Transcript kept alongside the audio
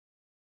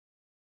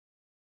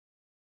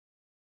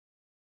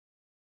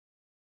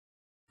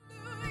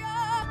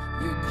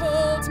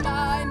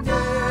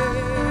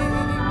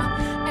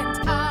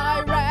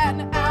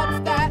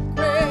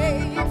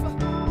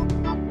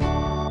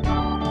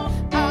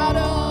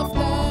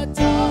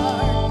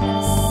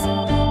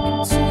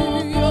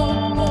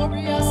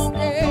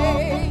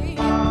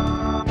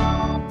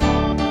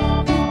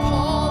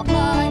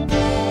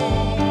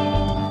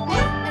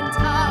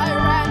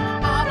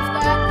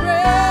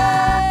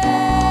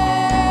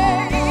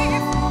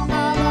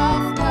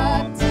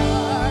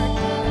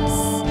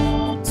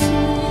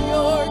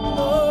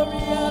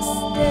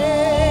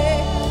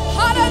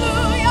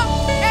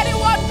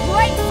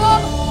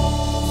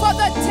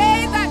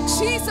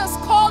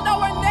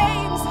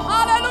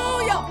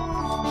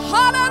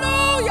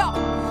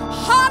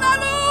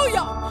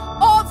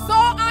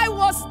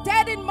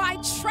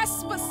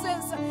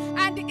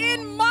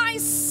in my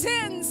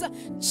sins,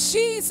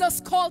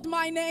 Jesus called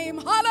my name.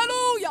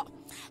 Hallelujah.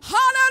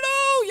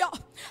 Hallelujah.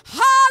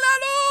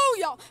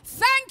 Hallelujah.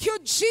 Thank you,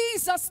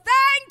 Jesus.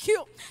 Thank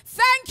you.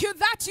 Thank you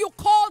that you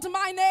called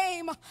my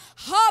name.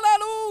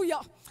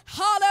 Hallelujah.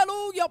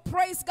 Hallelujah.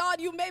 Praise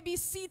God. You may be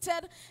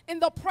seated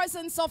in the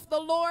presence of the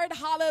Lord.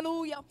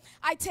 Hallelujah.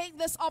 I take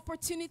this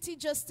opportunity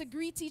just to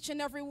greet each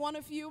and every one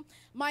of you.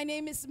 My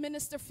name is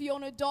Minister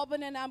Fiona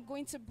Daubon, and I'm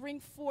going to bring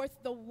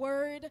forth the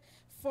word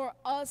for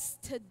us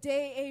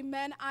today.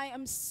 Amen. I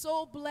am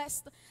so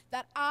blessed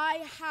that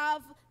I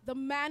have the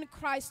man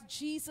Christ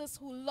Jesus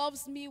who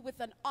loves me with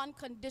an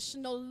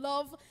unconditional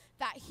love,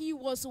 that he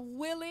was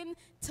willing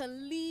to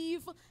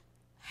leave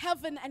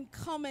heaven and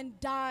come and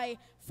die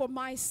for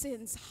my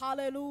sins.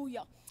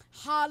 Hallelujah.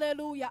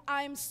 Hallelujah.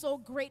 I am so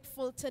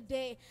grateful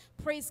today.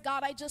 Praise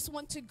God. I just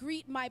want to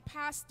greet my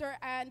pastor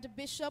and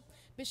Bishop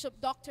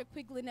Dr.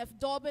 Quiglin F.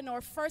 Daubon,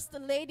 or First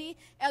Lady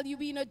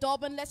Elubina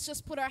Daubon. Let's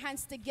just put our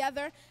hands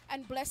together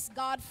and bless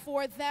God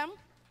for them.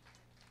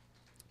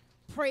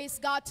 Praise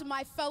God. To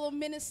my fellow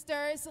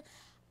ministers,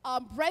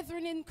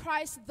 brethren in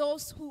Christ,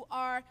 those who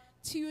are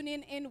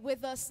tuning in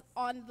with us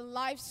on the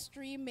live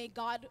stream, may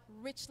God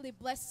richly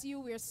bless you.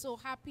 We're so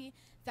happy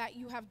that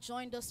you have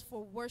joined us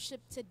for worship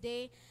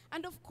today.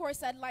 And of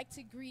course, I'd like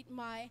to greet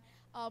my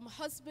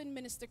husband,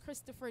 Minister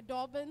Christopher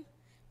Daubon.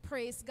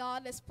 Praise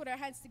God. Let's put our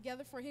hands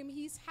together for him.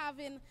 He's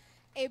having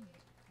a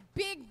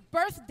big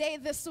birthday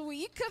this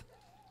week.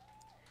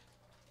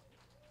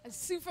 A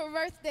super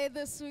birthday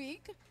this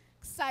week.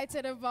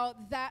 Excited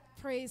about that.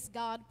 Praise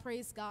God.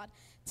 Praise God.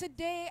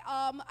 Today,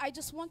 I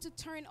just want to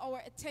turn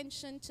our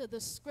attention to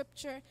the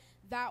scripture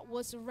that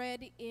was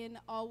read in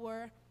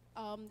our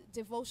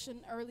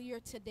devotion earlier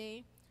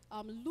today.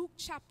 Luke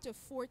chapter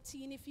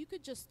 14. If you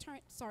could just turn,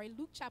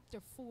 Luke chapter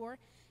 4.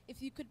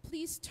 If you could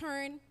please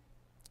turn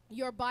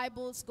your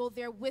Bibles, go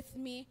there with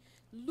me.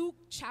 Luke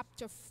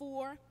chapter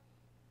 4.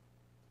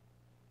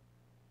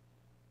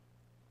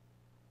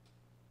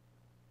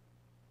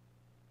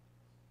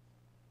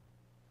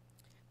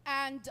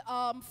 And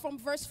from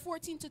verse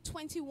 14 to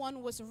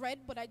 21 was read,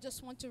 but I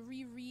just want to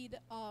reread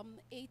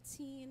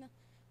 18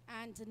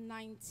 and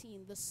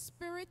 19. The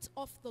Spirit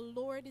of the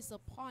Lord is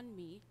upon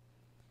me,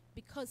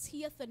 because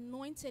he hath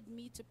anointed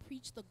me to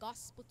preach the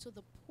gospel to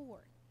the poor.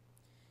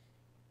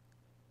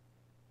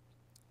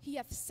 He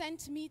hath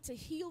sent me to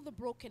heal the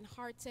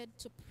brokenhearted,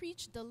 to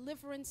preach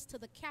deliverance to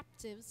the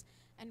captives,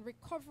 and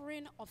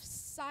recovering of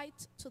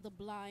sight to the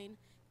blind,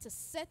 to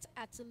set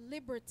at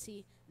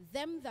liberty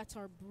them that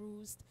are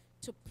bruised,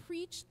 to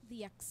preach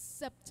the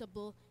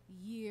acceptable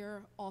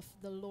year of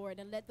the Lord.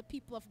 And let the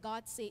people of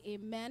God say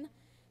amen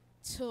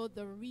to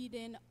the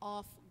reading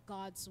of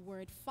God's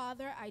word.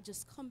 Father, I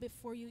just come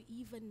before you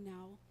even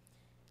now.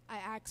 I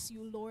ask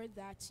you, Lord,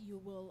 that you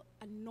will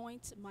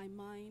anoint my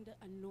mind,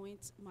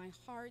 anoint my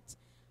heart,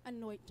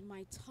 anoint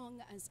my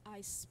tongue as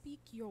I speak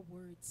your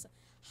words.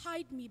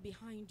 Hide me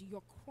behind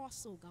your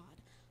cross, O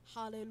God.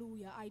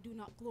 Hallelujah. I do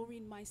not glory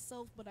in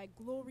myself, but I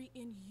glory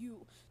in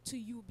you. To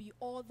you be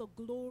all the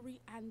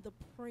glory and the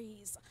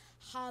praise.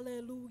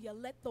 Hallelujah.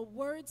 Let the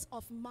words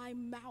of my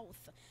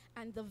mouth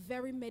and the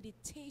very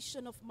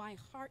meditation of my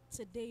heart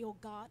today, O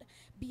God,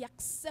 be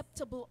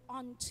acceptable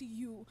unto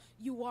you.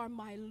 You are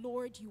my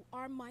Lord, you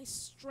are my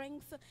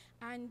strength,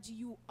 and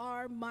you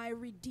are my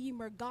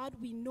Redeemer. God,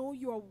 we know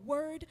your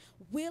word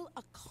will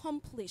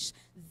accomplish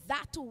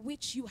that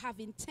which you have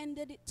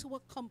intended it to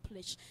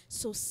accomplish.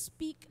 So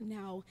speak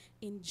now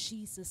in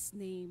Jesus'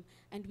 name.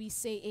 And we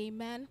say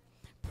amen.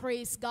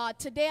 Praise God.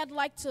 Today I'd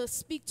like to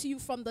speak to you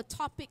from the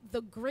topic,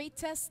 the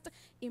greatest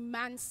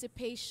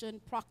Emancipation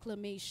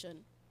Proclamation.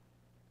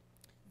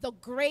 The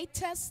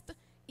greatest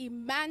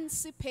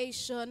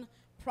Emancipation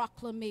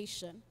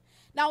Proclamation.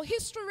 Now,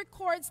 history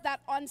records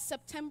that on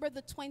September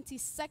the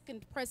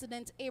 22nd,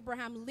 President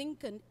Abraham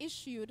Lincoln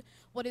issued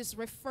what is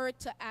referred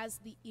to as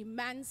the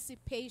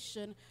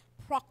Emancipation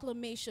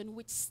Proclamation,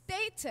 which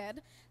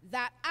stated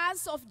that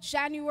as of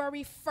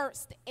January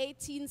 1st,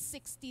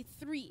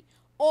 1863,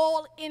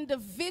 all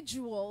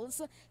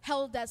individuals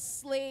held as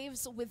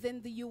slaves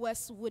within the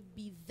U.S. would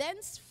be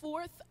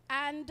thenceforth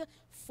and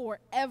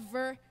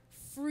forever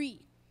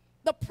free.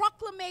 The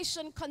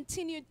proclamation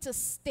continued to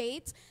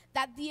state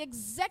that the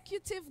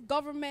executive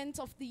government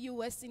of the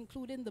U.S.,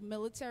 including the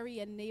military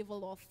and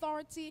naval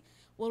authority,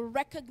 will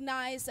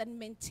recognize and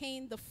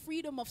maintain the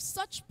freedom of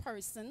such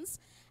persons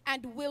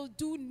and will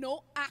do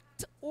no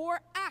act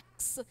or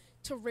acts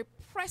to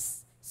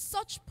repress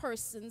such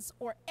persons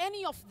or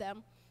any of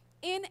them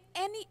in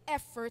any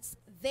efforts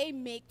they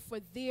make for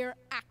their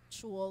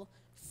actual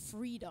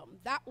freedom.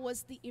 That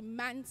was the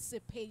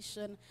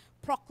Emancipation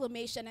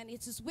Proclamation, and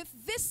it is with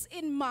this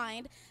in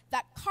mind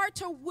that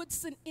Carter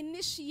Woodson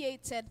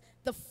initiated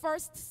the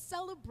first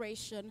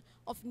celebration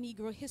of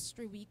Negro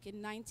History Week in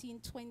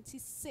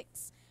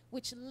 1926,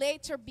 which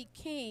later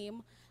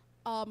became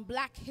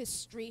Black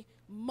History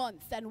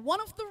Month. And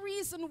one of the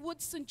reasons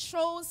Woodson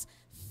chose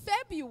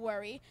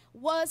February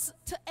was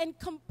to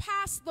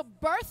encompass the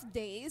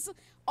birthdays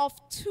of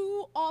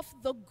two of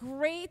the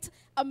great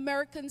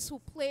Americans who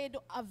played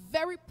a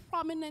very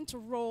prominent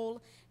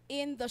role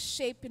in the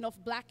shaping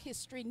of black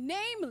history,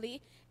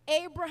 namely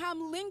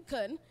Abraham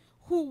Lincoln,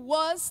 who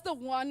was the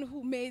one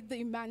who made the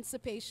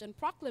Emancipation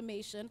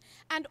Proclamation,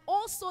 and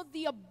also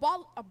the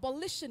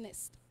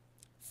abolitionist,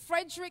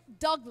 Frederick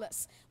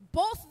Douglass.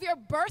 Both their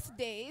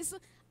birthdays,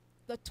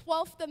 the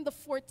 12th and the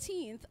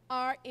 14th,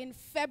 are in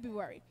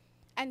February.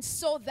 And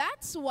so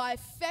that's why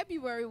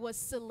February was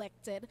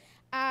selected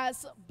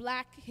as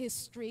Black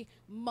History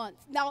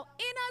Month. Now,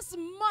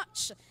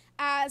 inasmuch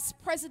as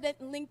President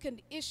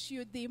Lincoln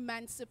issued the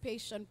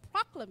Emancipation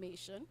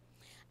Proclamation,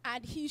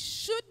 and he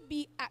should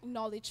be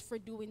acknowledged for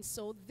doing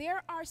so,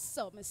 there are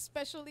some,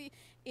 especially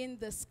in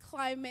this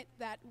climate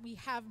that we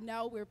have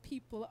now where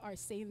people are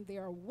saying they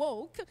are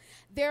woke,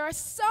 there are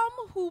some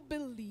who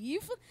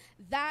believe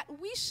that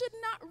we should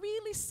not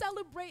really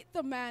celebrate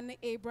the man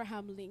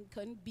Abraham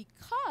Lincoln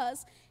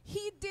because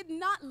he did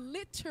not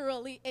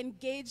literally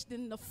engage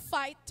in the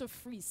fight to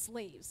free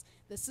slaves.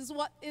 This is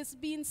what is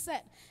being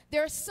said.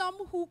 There are some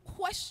who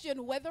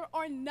question whether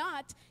or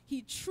not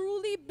he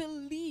truly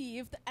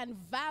believed and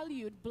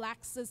valued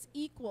blacks as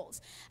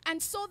equals.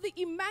 And so the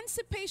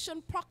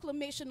Emancipation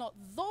Proclamation,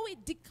 although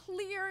it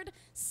declared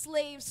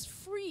slaves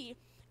free,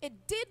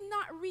 it did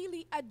not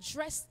really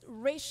address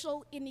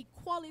racial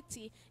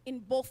inequality in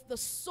both the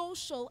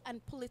social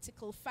and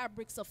political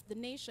fabrics of the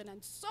nation.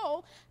 And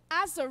so,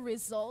 as a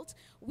result,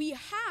 we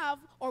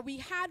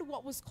had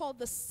what was called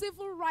the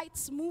Civil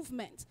Rights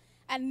Movement.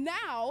 And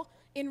now,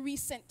 in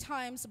recent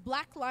times,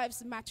 Black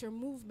Lives Matter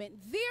movement.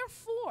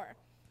 Therefore,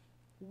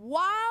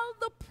 while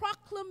the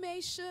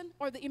proclamation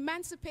or the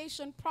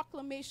Emancipation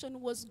Proclamation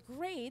was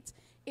great,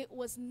 it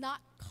was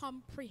not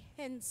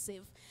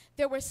comprehensive.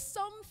 There were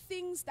some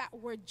things that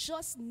were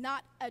just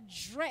not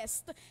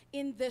addressed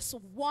in this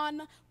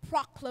one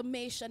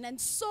proclamation. And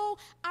so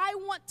I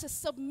want to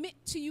submit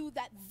to you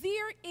that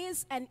there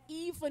is an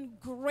even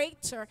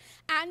greater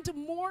and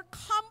more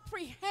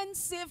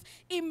comprehensive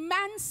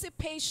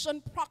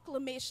Emancipation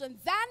Proclamation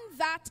than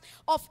that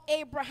of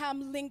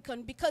Abraham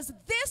Lincoln, because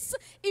this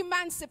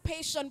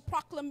Emancipation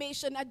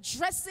Proclamation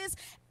addresses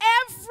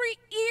every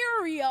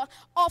area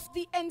of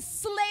the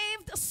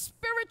enslaved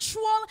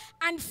spiritual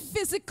and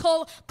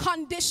physical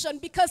condition.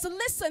 Because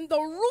listen, the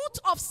root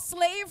of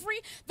slavery,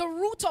 the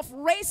root of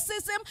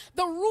racism,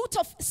 the root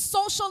of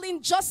social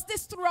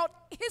injustice throughout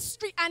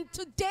history and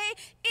today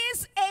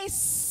is a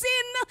sin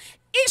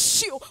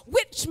issue,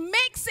 which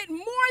makes it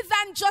more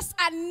than just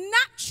a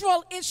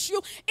natural issue.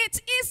 It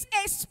is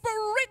a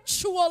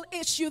spiritual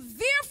issue.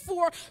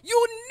 Therefore,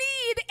 you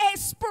need a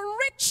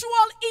spiritual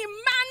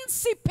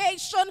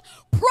emancipation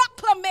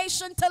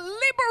proclamation to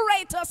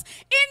liberate us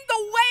in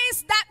the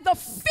ways that the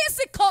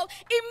physical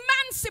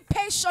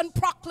emancipation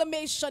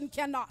proclamation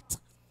cannot.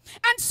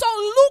 And so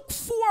Luke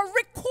 4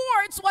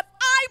 records what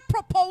I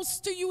propose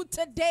to you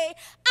today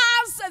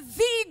as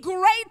the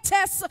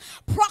greatest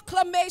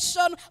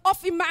proclamation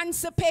of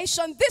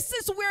emancipation. This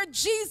is where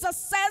Jesus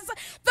says,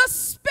 "The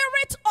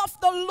Spirit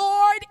of the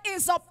Lord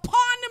is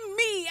upon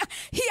me.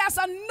 He has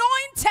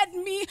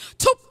anointed me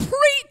to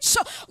preach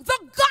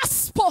the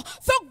gospel,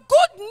 the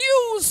good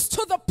news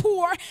to the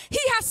poor.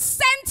 He has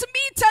sent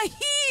me to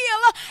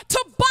heal,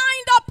 to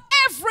bind up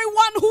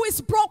everyone who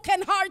is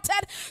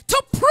brokenhearted,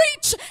 to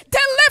preach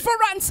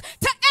deliverance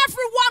to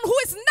everyone who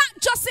is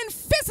not just in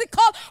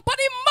physical, but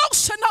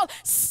emotional,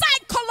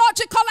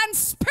 psychological, and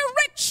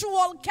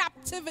spiritual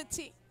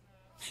captivity."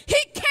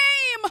 He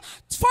came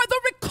for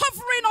the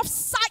recovering of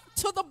sight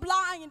to the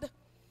blind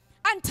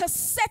and to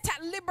set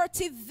at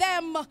liberty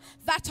them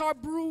that are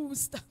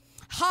bruised.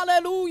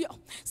 Hallelujah.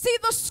 See,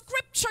 the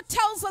scripture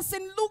tells us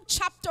in Luke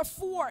chapter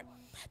 4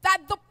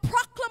 that the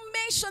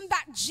proclamation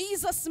that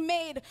Jesus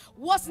made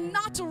was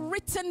not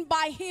written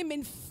by him.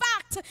 In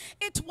fact,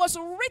 it was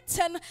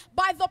written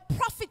by the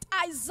prophet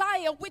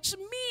Isaiah, which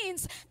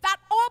means that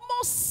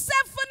almost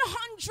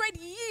 700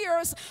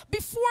 years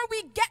before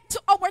we get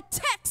to our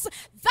text,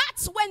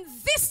 that's when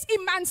this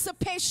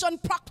Emancipation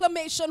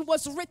Proclamation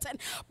was written.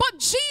 But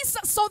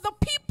Jesus, so the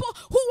people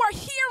who were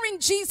hearing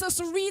Jesus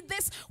read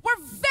this were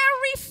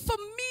very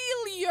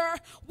familiar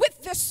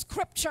with this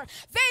scripture.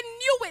 They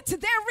knew it,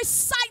 they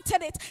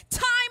recited it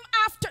time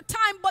after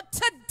time. But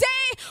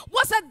today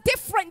was a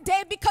different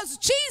day, because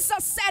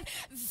Jesus said,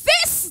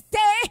 "This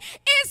day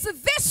is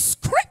this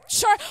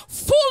scripture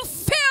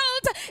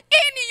fulfilled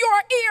in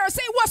your ears."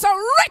 It was a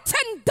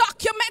written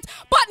document,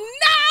 but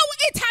now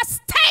it has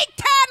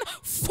taken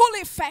full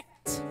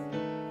effect.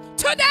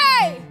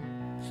 Today,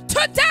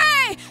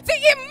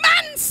 the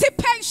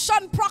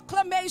Emancipation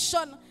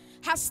Proclamation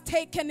has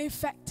taken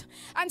effect.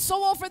 And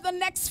so over the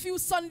next few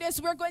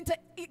Sundays, we're going to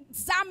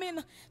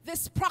examine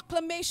this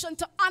proclamation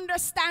to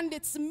understand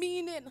its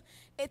meaning,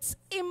 its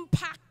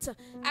impact,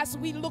 as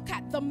we look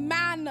at the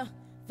man,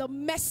 the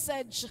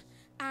message,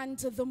 and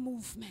the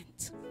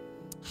movement.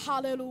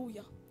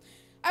 Hallelujah.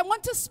 I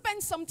want to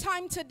spend some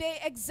time today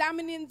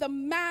examining the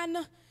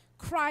man,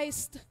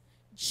 Christ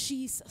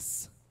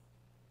Jesus.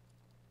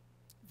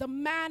 the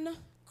man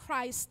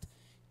Christ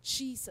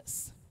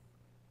Jesus.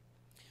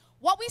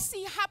 What we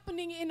see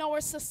happening in our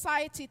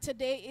society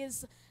today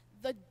is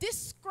the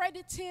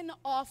discrediting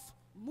of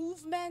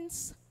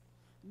movements,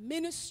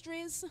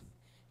 ministries,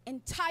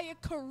 entire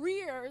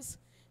careers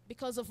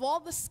because of all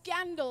the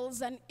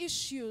scandals and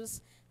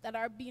issues that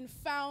are being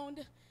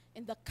found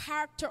in the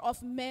character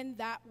of men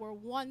that were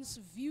once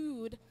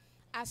viewed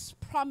as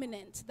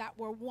prominent, that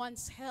were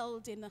once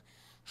held in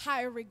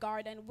high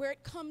regard. And where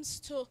it comes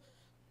to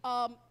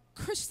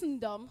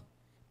Christendom,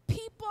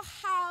 people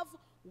have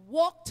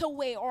walked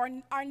away or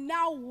are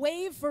now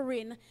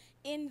wavering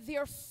in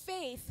their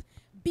faith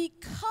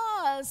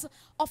because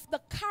of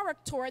the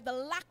character, the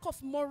lack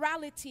of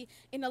morality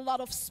in a lot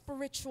of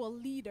spiritual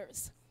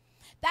leaders.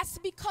 That's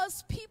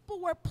because people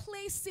were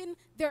placing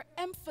their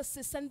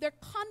emphasis and their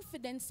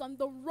confidence on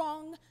the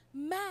wrong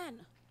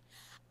man.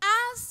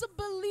 As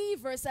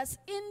believers, as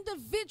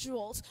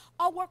individuals,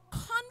 our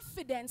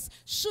confidence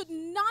should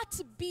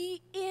not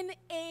be in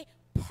a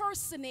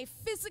person, a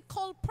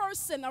physical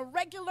person, a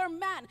regular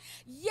man.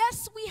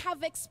 Yes, we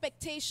have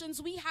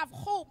expectations, we have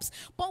hopes,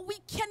 but we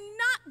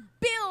cannot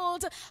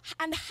build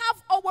and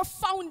have our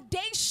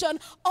foundation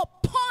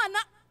upon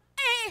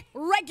a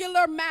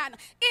regular man.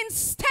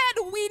 Instead,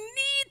 we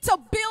need to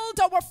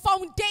build our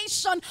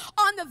foundation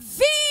on the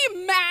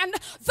man,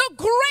 the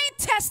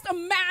greatest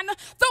man,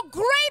 the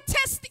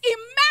greatest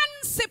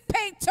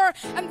emancipator,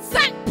 and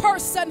that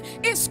person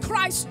is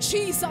Christ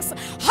Jesus.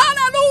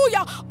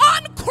 Hallelujah.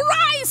 On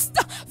Christ,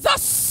 the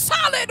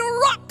solid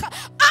rock,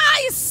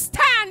 I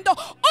stand.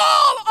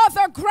 All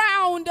other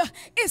ground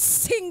is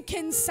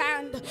sinking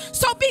sand.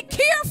 So be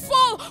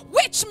careful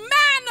which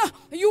man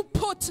you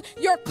put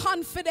your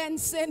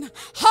confidence in.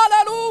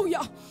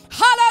 Hallelujah.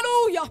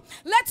 Hallelujah.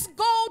 Let's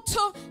go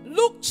to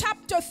Luke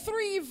chapter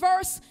 3,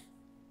 verse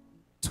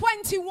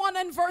 21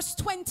 and verse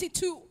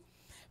 22.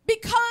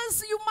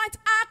 Because you might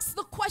ask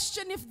the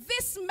question, if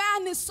this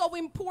man is so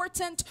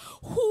important,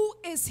 who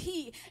is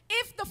he?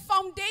 If the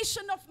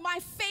foundation of my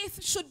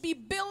faith should be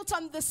built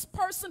on this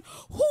person,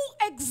 who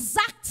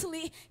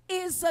exactly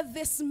is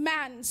this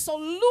man? So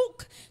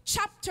Luke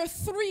chapter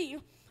 3,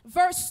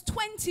 verse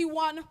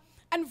 21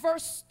 and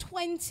verse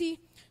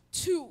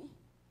 22.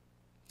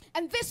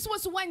 And this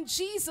was when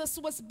Jesus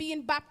was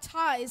being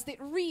baptized. It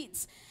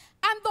reads,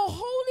 and the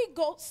Holy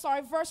Ghost,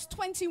 verse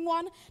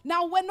 21,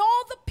 now when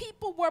all the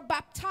people were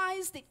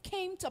baptized, it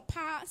came to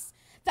pass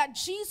that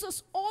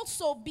Jesus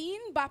also being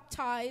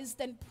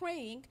baptized and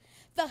praying,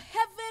 the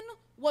heaven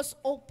was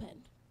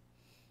opened,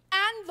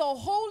 and the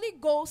Holy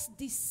Ghost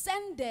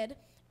descended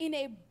in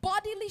a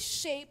bodily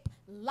shape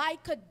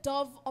like a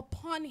dove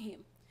upon him.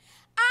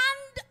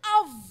 And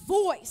a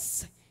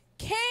voice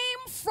came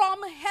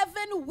from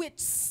heaven which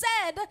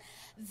said,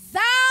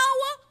 thou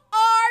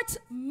art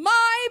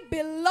my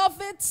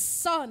beloved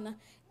Son,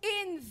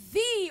 in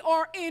thee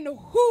or in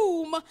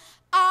whom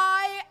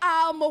I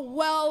am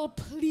well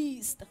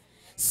pleased.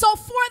 So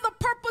for the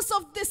purpose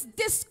of this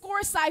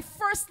discourse, I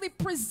firstly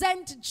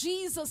present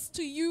Jesus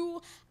to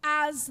you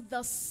as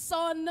the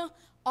Son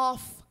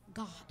of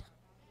God.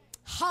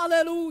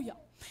 Hallelujah.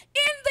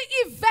 In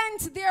the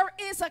event there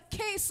is a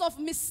case of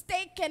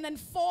mistaken and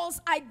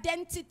false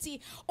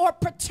identity or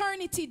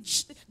paternity,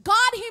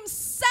 God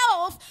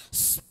himself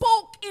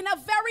spoke in a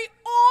very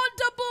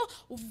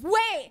audible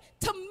way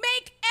to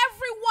make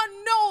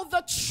everyone know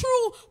the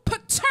true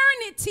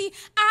paternity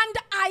and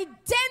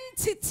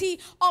identity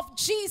of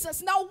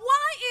Jesus. Now,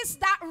 why is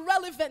that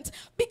relevant?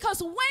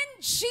 Because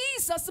when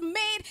Jesus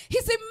made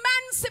his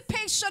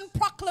Emancipation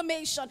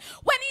Proclamation,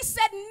 when he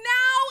said,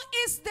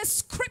 now is the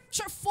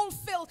scripture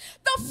fulfilled,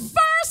 the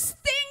first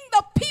thing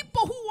the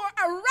people who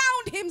were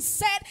around him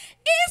said,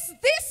 is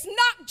this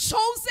not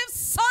Joseph's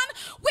son?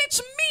 Which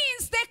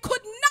means they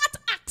could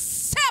not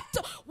accept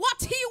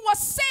what he was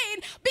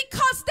saying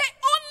because they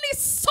only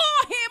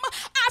saw him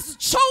as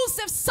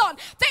Joseph's son.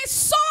 They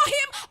saw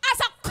him as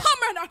a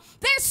commoner.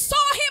 They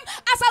saw him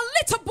as a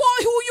little boy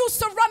who used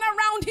to run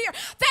around here.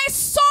 They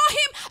saw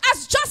him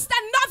as just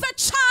another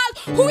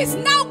child who is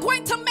now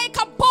going to make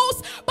a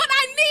boast. But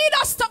I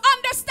need us to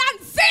understand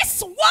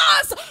this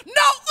was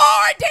no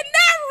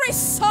ordinary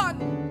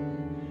son.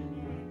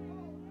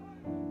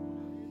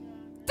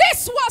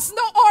 This was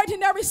no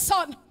ordinary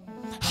son.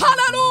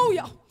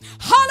 Hallelujah.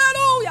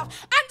 Hallelujah.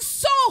 And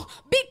so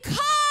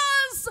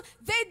because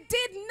they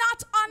did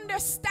not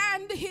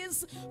understand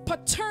his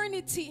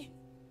paternity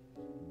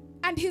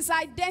and his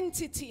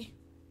identity,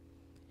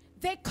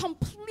 they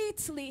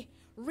completely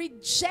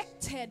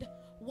rejected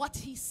what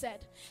he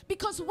said.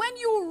 Because when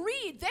you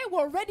read, they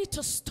were ready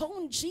to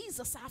stone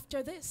Jesus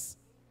after this.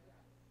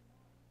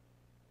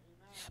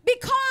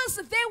 Because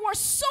they were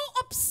so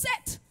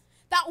upset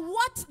that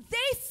what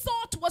they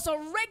thought was a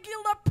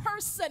regular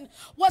person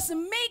was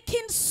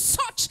making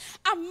such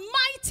a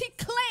mighty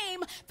claim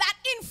that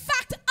in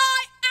fact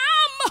I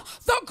am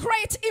the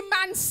great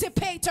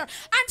emancipator.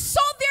 And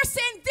so they're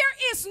saying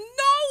there is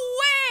no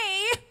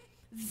way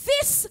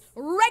this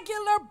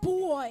regular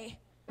boy,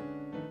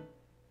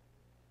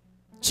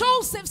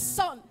 Joseph's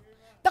son,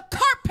 the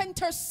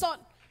carpenter's son,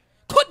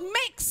 could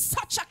make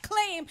such a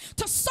claim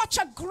to such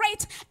a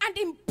great and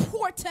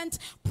important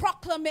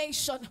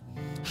proclamation.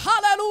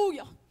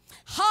 Hallelujah.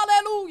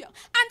 Hallelujah.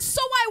 And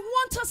so I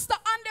want us to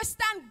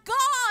understand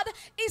God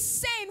is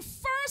saying,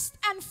 first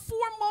and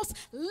foremost,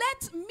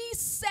 let me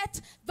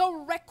set the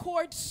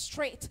record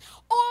straight.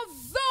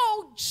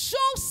 Although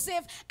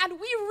Joseph, and we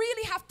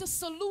really have to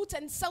salute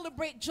and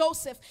celebrate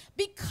Joseph,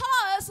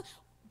 because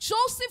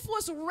Joseph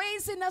was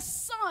raising a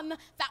son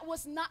that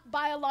was not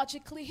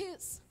biologically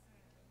his.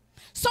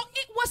 So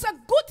it was a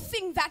good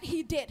thing that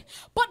he did.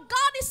 But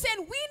God is saying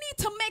we need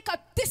to make a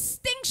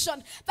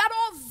distinction that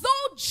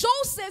although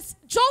Joseph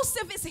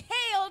is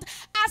hailed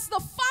as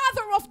the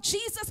father of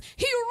Jesus,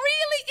 he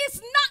really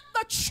is not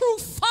the true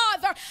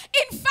father.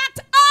 In fact,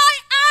 I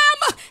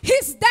am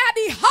his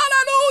daddy.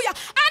 Hallelujah.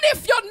 And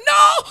if you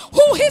know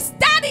who his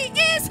daddy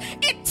is,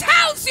 it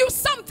tells you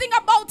something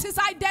about his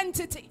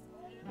identity.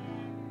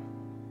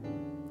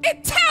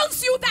 It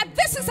tells you that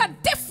this is a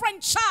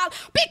different child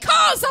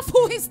because of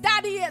who his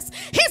daddy is.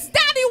 His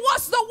daddy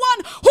was the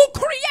one who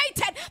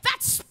created, that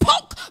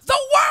spoke the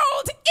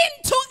world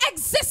into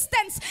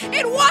existence.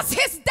 It was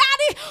his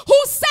daddy who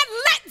said,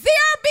 let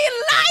there be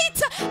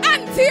light,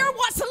 and there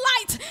was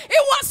light.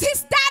 It was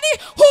his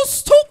daddy who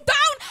stooped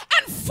down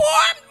and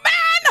formed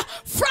man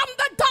from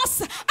the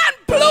dust and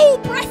blew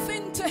breath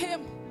into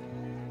him.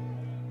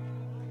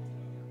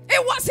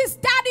 It was his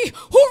daddy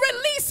who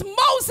released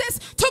Moses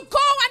to go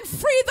and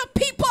free the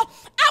people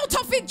out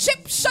of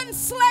Egyptian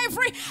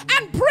slavery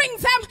and bring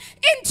them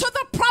into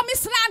the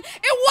promised land.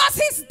 It was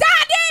his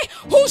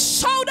daddy who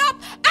showed up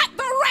at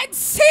the Red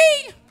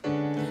Sea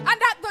and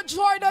at the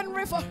Jordan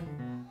River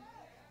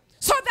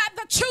so that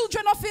the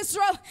children of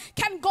Israel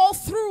can go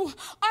through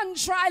on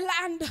dry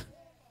land.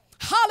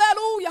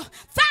 Hallelujah.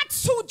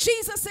 That's who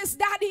Jesus'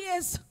 daddy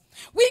is.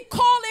 We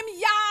call him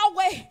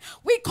Yahweh.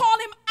 We call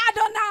him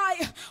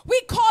Adonai.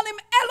 We call him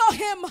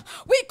Elohim.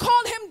 We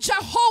call him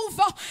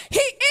Jehovah.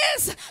 He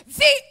is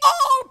the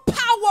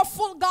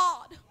all-powerful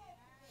God,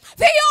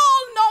 the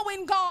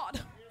all-knowing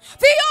God,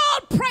 the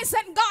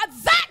all-present God.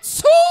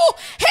 That's who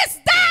his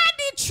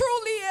daddy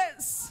truly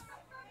is.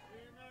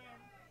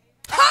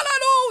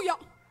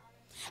 Hallelujah.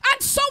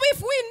 And so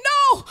if we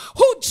know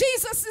who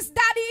Jesus'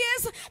 daddy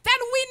is,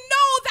 then we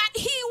know that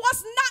he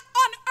was not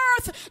on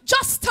earth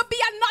just to be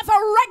another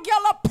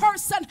regular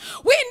person.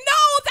 We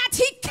know that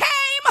he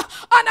came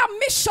on a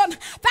mission,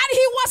 that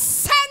he was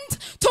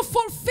sent to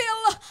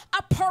fulfill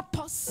a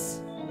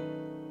purpose.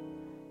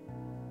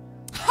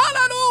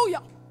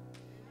 Hallelujah.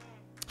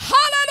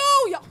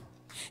 Hallelujah.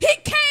 He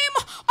came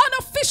on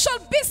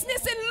official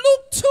business in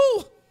Luke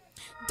 2.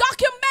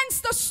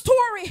 Documents the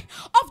story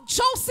of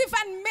Joseph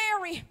and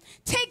Mary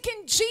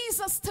taking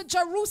Jesus to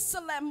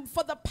Jerusalem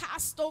for the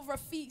Passover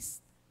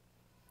feast.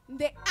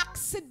 They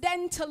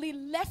accidentally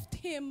left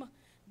him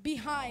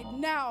behind.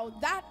 Now,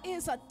 that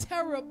is a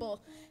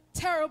terrible,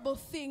 terrible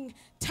thing,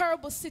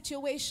 terrible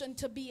situation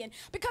to be in.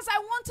 Because I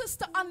want us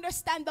to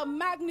understand the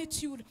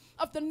magnitude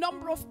of the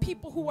number of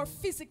people who were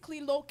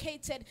physically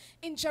located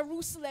in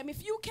Jerusalem.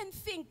 If you can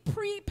think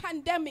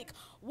pre-pandemic,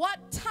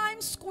 what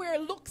Times Square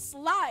looks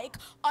like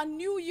on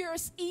New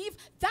Year's Eve,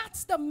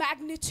 that's the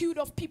magnitude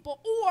of people.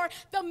 Or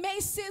the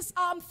Macy's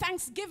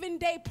Thanksgiving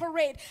Day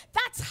parade.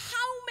 That's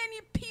how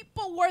many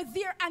people were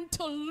there. And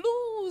to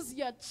lose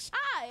your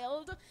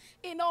child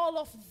in all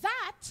of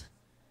that,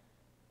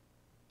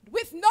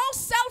 with no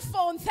cell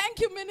phone, thank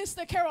you,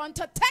 Minister Caron,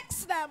 to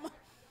text them,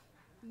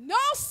 no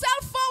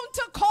cell phone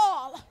to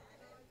call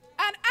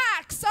and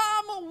ask,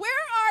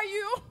 where are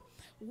you?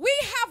 We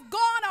have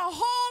gone a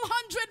whole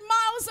 100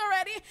 miles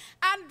already,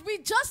 and we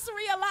just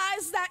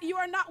realized that you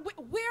are not,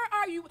 where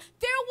are you?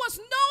 There was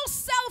no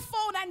cell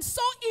phone, and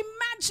so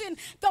imagine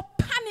the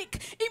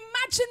panic,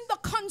 imagine the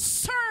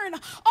concern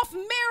of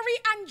Mary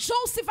and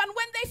Joseph, and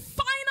when they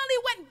finally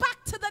went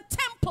back to the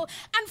temple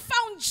and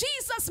found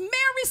Jesus,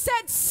 Mary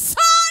said,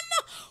 son,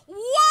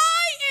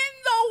 why in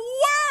the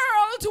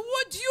world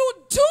would you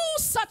do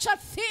such a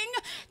thing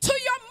to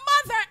your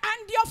mother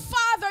and your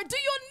father? Do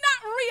you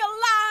not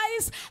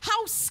realize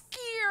how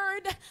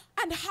scared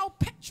and how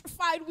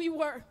petrified we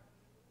were?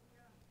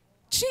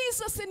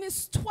 Jesus in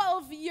his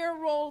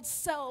 12-year-old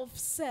self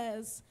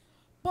says,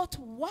 but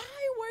why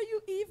were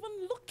you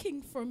even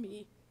looking for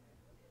me?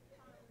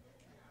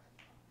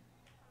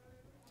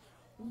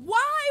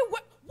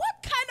 What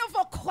kind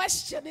of a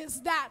question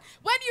is that?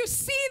 When you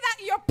see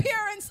that your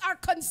parents are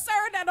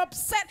concerned and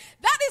upset,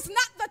 that is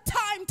not the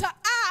time to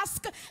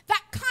ask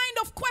that kind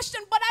of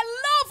question. But I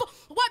love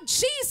what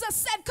Jesus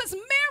said, because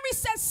Mary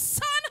says,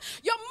 son,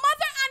 your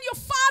mother and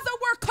your father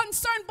were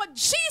concerned. But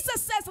Jesus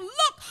says,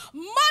 look,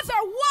 mother,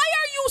 why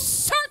are you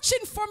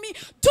searching for me?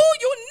 Do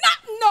you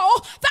not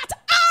know that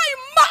I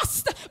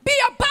must be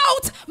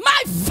about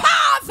my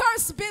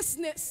Father's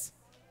business?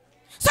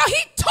 So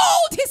he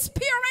told his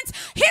parents,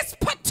 his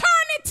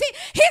paternity,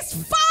 his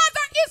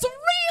father is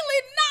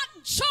really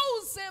not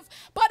Joseph,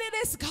 but it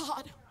is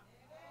God.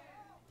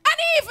 And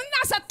even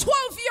as a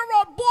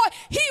 12-year-old boy,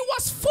 he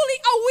was fully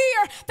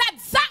aware that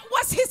that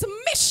was his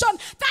mission,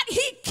 that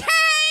he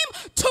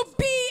came to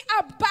be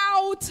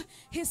about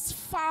his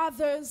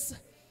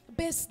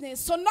business.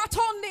 So not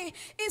only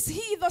is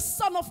he the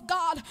Son of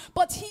God,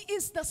 but he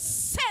is the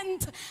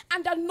sent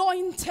and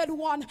anointed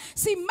one.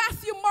 See,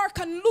 Matthew, Mark,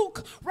 and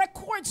Luke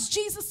records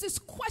Jesus'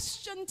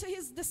 question to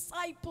his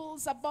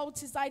disciples about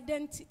his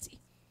identity.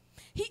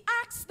 He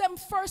asks them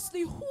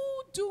firstly, who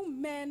do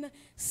men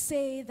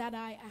say that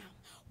I am?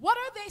 What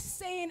are they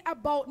saying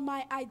about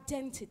my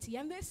identity?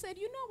 And they said,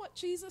 you know what,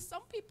 Jesus,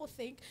 some people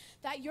think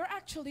that you're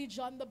actually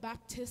John the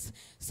Baptist.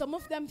 Some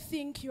of them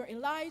think you're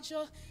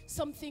Elijah.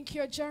 Some think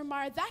you're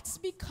Jeremiah. That's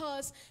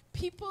because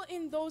people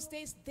in those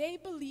days, they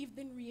believed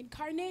in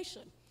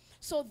reincarnation.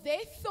 So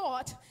they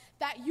thought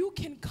that you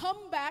can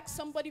come back,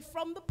 somebody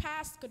from the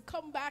past could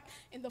come back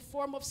in the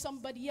form of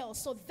somebody else.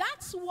 So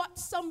that's what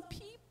some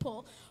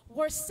people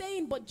were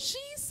saying. But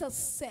Jesus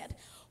said,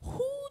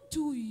 who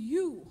do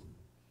you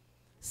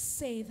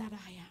say that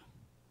I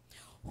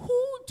am?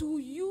 Who do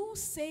you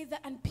say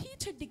that? And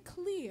Peter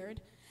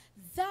declared,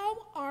 thou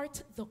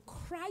art the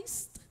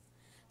Christ,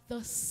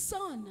 the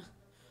Son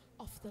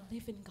of the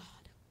living God.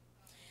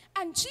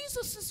 And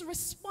Jesus'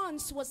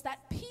 response was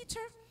that, Peter,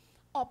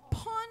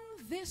 upon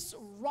this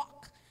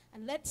rock,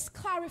 and let's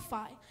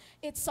clarify,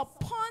 it's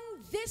upon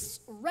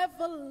this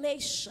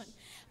revelation,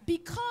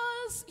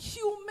 because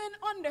human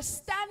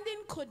understanding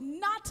could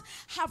not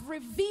have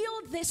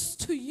revealed this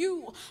to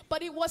you,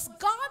 but it was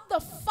God the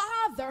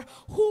Father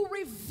who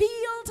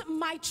revealed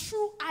my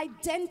true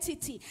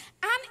identity.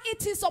 And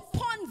it is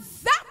upon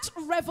that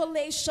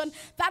revelation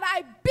that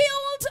I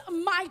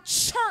build my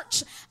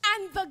church,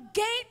 and the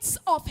gates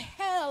of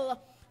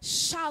hell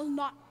shall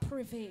not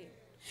prevail.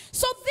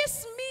 So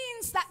this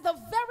means that the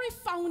very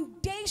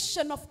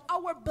foundation of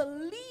our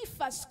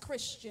belief as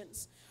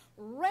Christians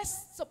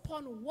rests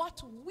upon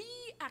what we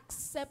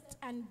accept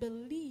and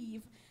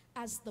believe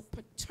as the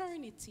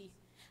paternity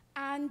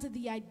and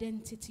the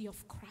identity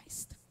of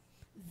Christ.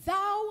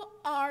 Thou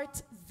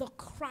art the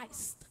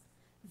Christ,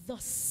 the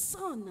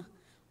Son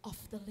of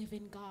the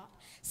living God.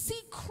 See,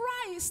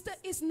 Christ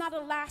is not a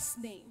last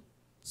name.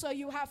 So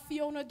you have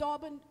Fiona,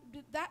 Daubon,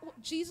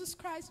 Jesus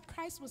Christ.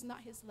 Christ was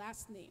not his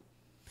last name.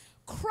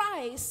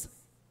 Christ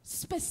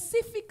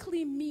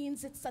specifically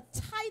means it's a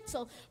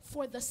title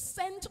for the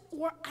sent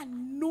or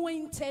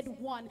anointed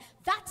one.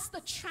 That's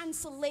the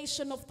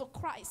translation of the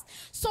Christ.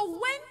 So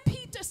when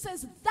Peter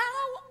says,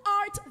 thou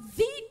art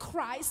the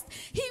Christ,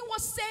 he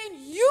was saying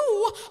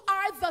you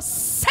are the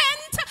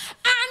sent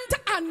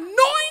and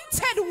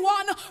anointed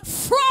one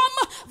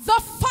from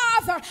the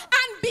Father.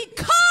 And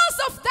because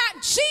of that,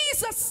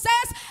 Jesus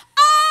says,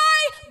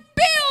 I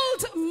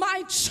build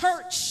my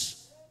church,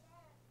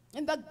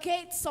 and the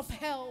gates of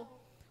hell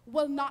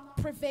will not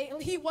prevail.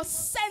 He was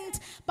sent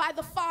by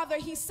the Father.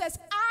 He says,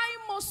 I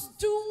must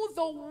do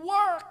the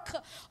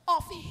work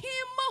of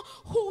him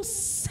who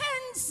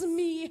sends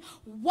me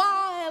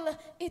while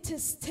it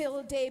is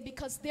still day,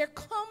 because there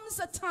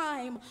comes a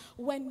time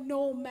when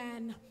no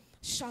man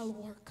shall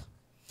work.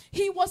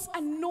 He was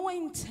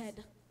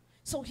anointed.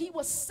 So he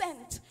was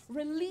sent,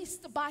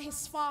 released by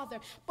his Father,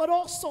 but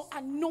also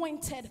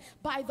anointed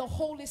by the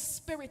Holy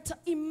Spirit to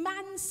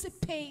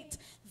emancipate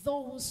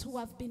those who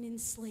have been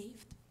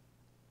enslaved.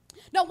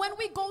 Now, when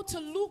we go to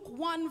Luke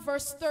 1,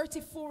 verse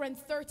 34 and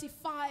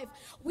 35,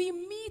 we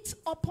meet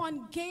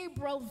upon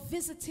Gabriel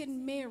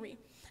visiting Mary.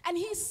 And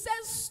he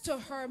says to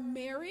her,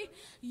 Mary,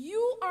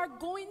 you are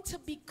going to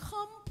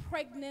become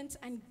pregnant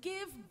and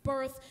give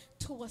birth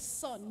to a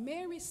son.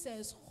 Mary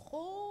says,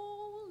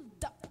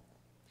 hold up.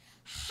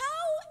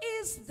 How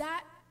is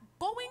that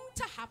going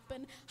to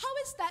happen? How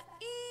is that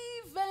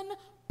even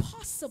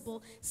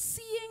possible,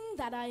 seeing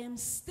that I am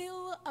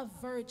still a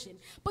virgin?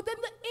 But then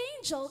the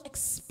angel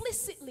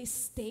explicitly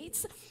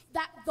states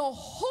that the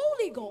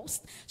Holy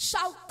Ghost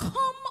shall come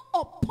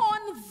upon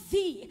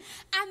thee,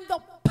 and the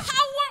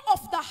power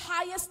of the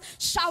highest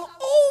shall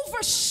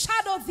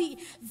overshadow thee.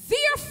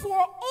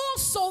 Therefore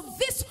also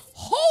this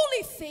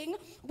holy thing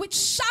which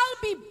shall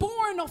be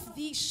born of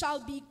thee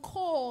shall be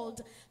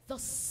called the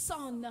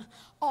Son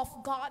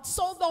of God.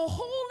 So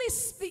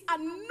the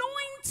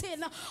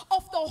anointing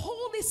of the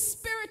Holy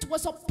Spirit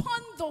was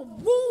upon the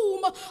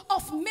womb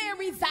of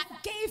Mary that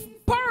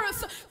gave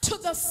birth to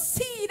the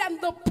seed and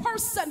the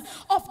person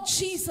of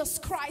Jesus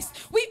Christ.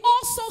 We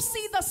also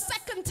see the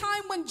second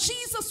time when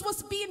Jesus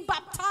was being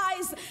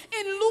baptized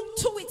in Luke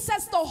 2, it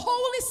says the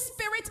Holy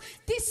Spirit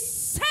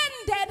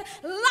descended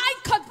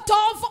like a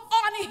dove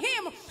on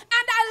him.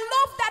 And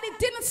I love that it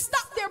didn't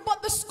stop there,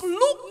 but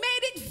Luke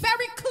made it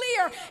very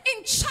clear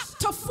in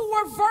chapter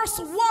 4, verse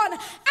 1.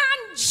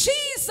 And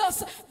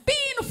Jesus,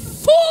 being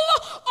full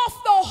of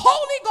the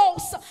Holy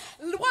Ghost,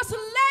 was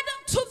led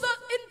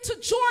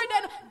into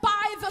Jordan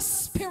by the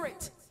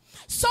Spirit.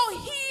 So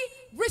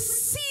he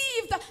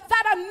received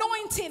that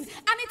anointing,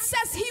 and it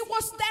says he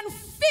was then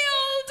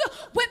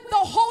filled with the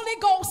Holy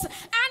Ghost. And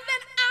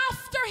then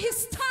after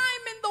his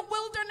time in the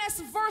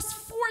wilderness, verse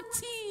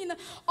 14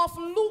 of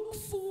Luke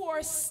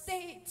 4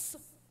 states,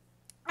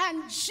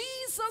 and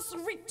Jesus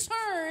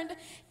returned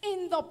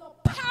in the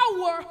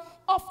power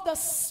of the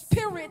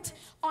Spirit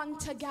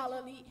unto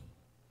Galilee.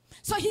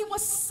 So he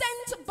was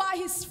sent by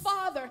his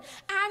Father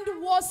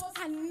and was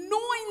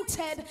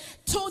anointed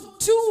to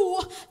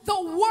do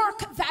the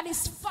work that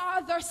his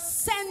Father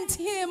sent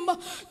him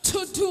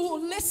to do.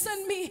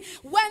 Listen me,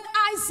 when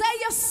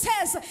Isaiah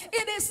says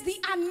it is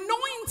the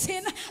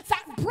anointing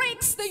that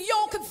breaks the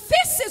yoke,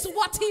 this is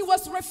what he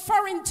was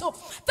referring to.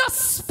 The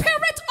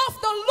Spirit of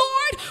the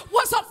Lord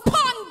was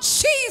upon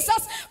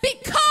Jesus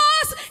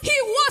because he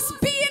was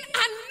being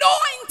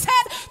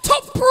anointed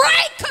to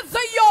break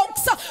the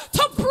yokes,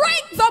 to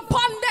break the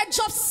bondage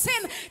of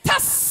sin, to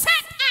set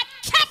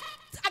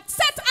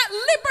at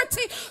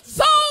liberty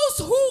those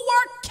who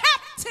were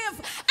captive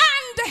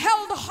and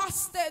held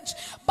hostage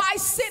by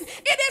sin.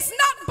 It is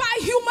not by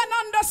human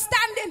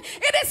understanding,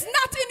 it is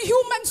not in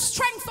human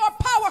strength or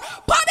power,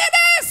 but it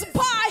is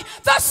by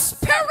the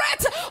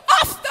Spirit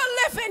of the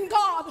living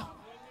God.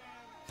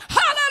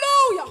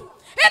 Hallelujah.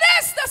 It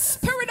is the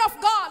Spirit of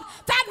God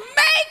that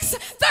makes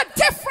the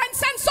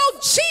difference. And so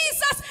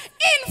Jesus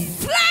in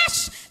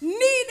flesh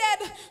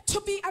needed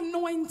to be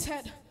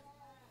anointed,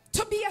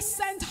 to be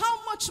sent.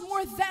 How much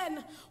more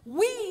then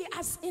we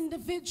as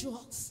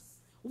individuals,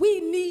 we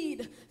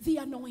need the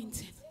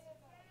anointing.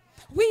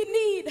 We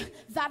need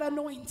that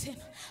anointing.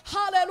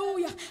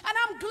 Hallelujah. And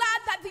I'm glad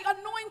that the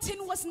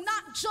anointing was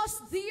not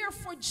just there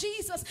for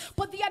Jesus,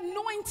 but the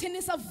anointing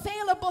is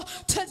available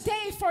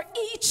today for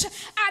each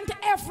and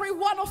every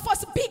one of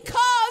us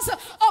because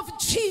of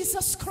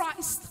Jesus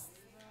Christ.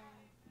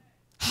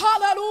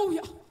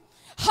 Hallelujah.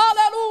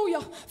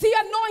 Hallelujah. The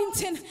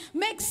anointing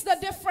makes the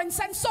difference.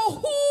 And so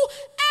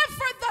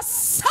whoever the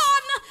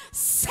Son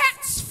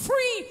sets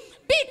free,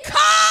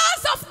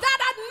 because of that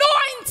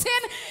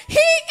anointing, he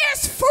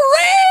is free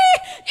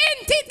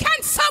indeed.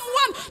 Can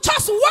someone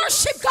just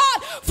worship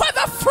God for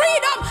the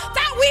freedom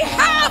that we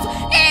have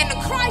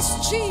in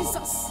Christ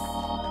Jesus?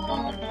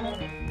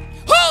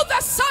 Who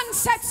the Son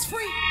sets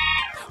free,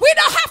 we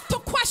don't have to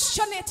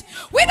question it.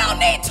 We don't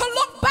need to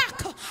look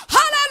back.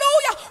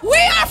 Hallelujah. We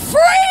are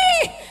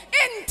free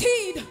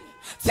indeed.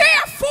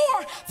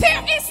 Therefore,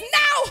 there is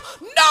now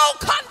no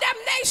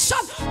condemnation.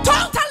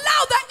 Don't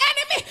allow the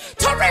enemy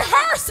to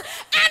rehearse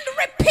and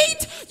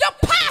repeat your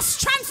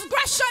past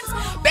transgressions,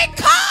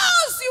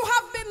 because you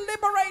have been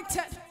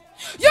liberated.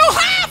 You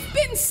have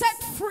been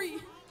set free.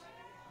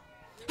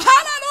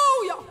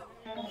 Hallelujah.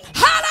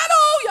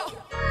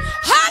 Hallelujah.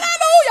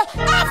 Hallelujah.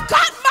 I've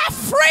got my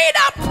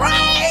freedom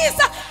praise.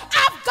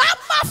 I've got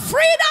my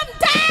freedom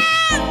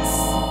dance.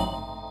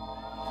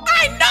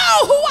 I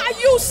know who I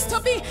used to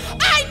be.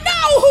 I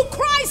know who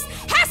Christ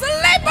has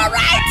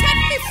liberated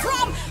me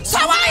from. So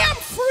I am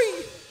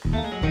free.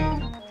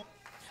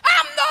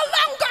 I'm no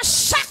longer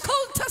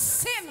shackled to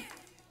sin,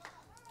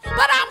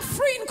 but I'm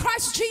free in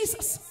Christ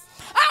Jesus.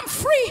 I'm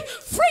free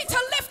to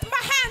lift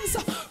my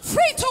hands,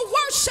 free to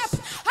worship.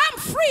 I'm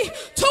free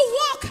to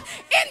walk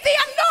in the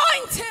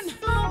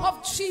anointing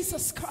of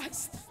Jesus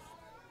Christ.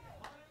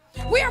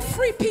 We are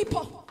free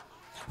people.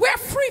 We're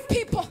free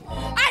people.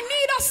 I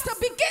need us to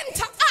begin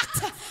to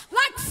act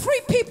like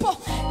free people.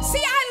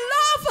 See,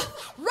 I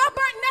love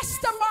Robert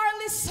Nesta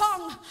Marley's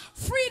song,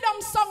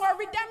 Freedom Song or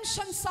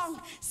Redemption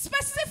Song,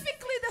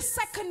 specifically the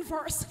second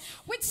verse,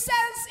 which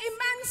says,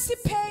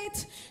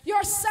 emancipate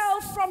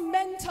yourself from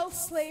mental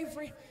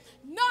slavery.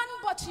 None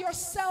but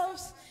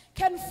yourselves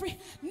can free.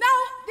 Now,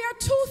 there are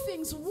two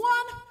things.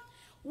 One,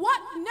 what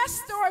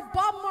Nesta or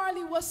Bob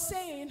Marley was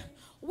saying,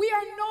 we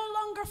are no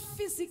longer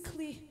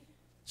physically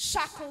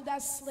shackled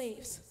as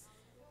slaves,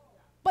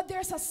 but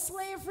there's a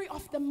slavery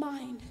of the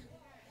mind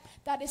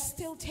that is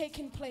still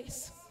taking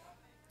place,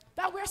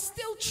 that we're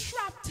still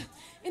trapped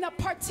in a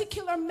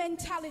particular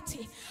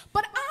mentality.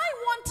 But I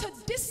want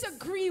to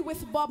disagree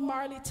with Bob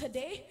Marley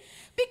today,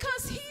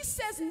 because he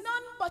says none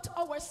but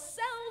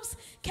ourselves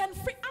can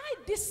free. I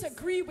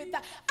disagree with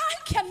that. I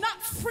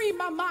cannot free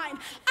my mind.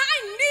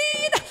 I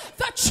need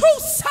the true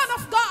Son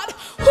of God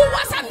who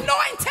was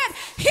anointed.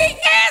 He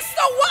is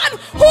the one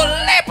who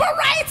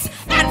liberates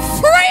and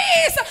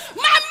frees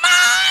my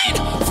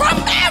mind from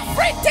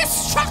every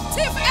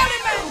destructive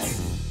element.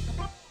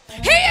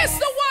 He is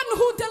the one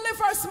who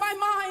delivers my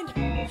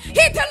mind.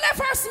 He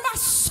delivers my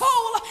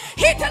soul.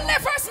 He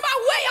delivers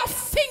my way of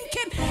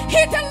thinking.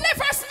 He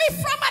delivers me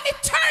from an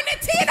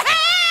eternity in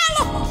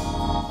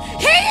hell.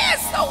 He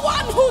is the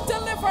one who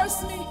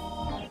delivers me.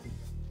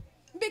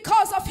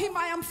 Because of him,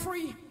 I am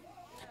free.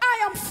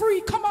 I am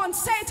free. Come on,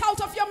 say it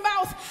out of your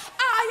mouth.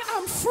 I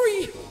am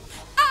free.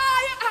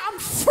 I am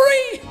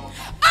free.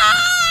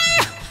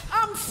 I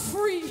am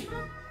free.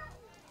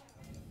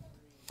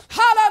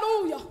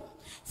 Hallelujah.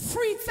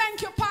 Free,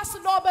 thank you, Pastor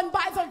Daubon,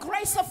 by the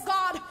grace of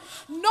God,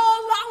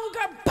 no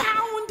longer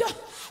bound.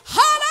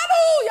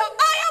 Hallelujah,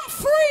 I am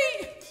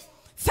free.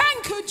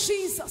 Thank you,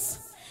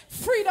 Jesus.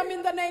 Freedom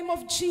in the name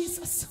of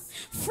Jesus.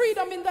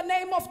 Freedom in the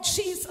name of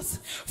Jesus.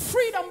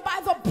 Freedom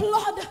by the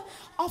blood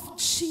of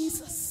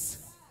Jesus.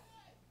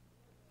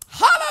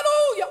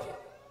 Hallelujah.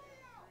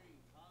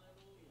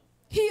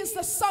 He is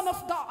the Son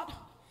of God.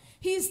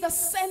 He is the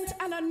sent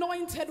and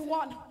anointed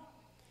one.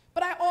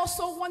 But I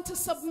also want to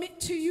submit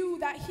to you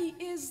that he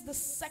is the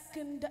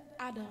second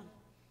Adam.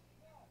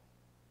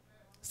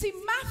 See,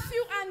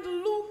 Matthew and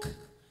Luke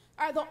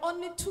are the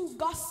only two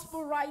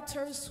gospel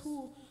writers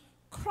who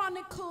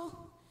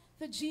chronicle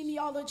the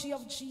genealogy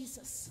of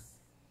Jesus.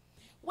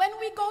 When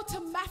we go to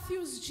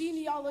Matthew's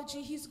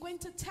genealogy, he's going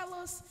to tell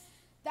us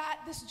that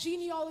this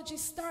genealogy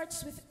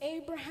starts with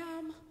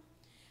Abraham,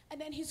 and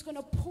then he's going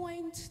to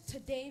point to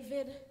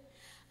David,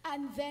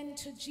 and then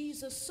to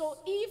Jesus. So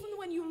even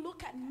when you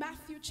look at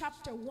Matthew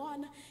chapter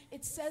 1,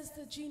 it says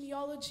the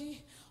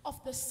genealogy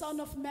of the son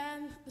of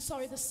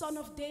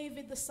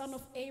David, the son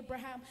of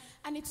Abraham,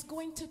 and it's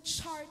going to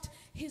chart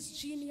his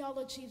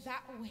genealogy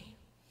that way.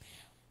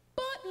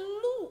 But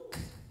Luke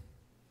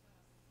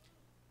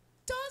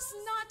does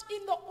not,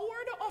 in the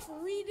order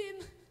of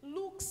reading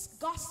Luke's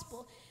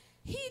gospel,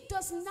 he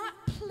does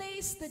not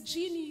place the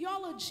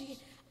genealogy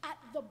at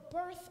the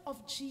birth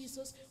of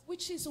Jesus,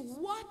 which is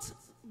what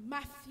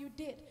Matthew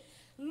did.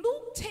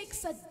 Luke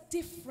takes a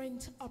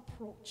different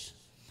approach.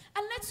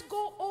 And let's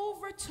go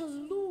over to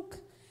Luke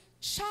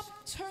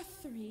chapter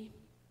 3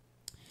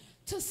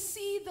 to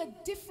see the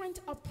different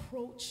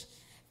approach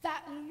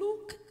that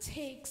Luke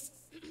takes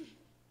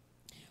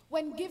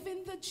when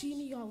giving the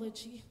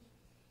genealogy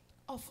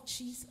of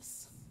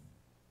Jesus.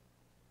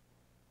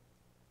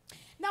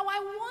 Now I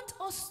want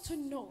us to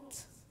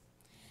note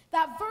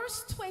that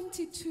verse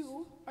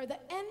 22, or the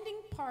ending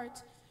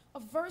part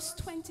of verse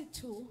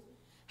 22,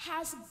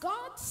 has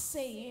God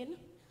saying,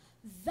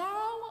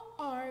 "Thou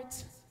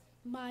art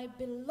my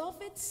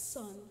beloved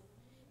Son,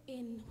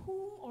 in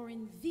whom or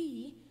in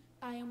thee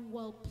I am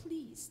well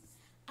pleased."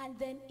 And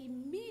then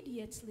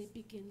immediately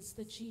begins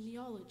the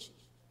genealogy.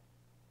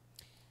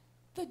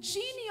 The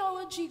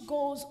genealogy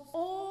goes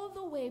all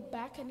the way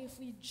back, and if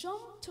we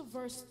jump to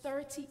verse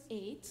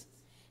 38,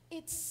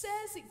 it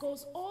says, it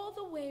goes all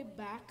the way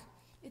back.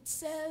 It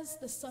says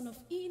the son of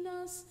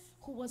Enos,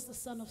 who was the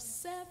son of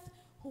Seth,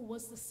 who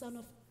was the son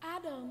of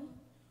Adam,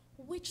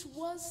 which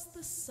was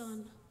the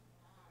son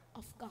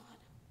of God.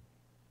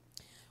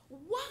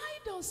 Why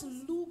does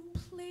Luke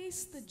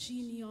place the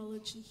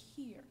genealogy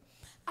here?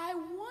 I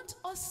want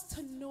us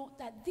to note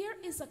that there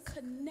is a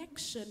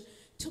connection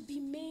to be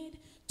made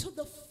to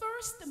the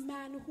first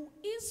man who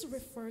is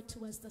referred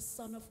to as the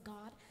Son of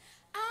God,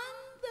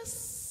 and the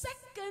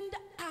second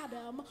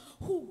Adam,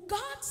 who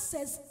God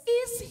says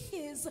is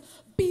his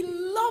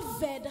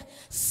beloved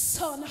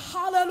Son.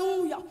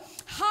 Hallelujah.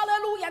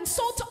 Hallelujah. And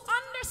so to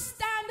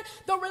understand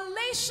the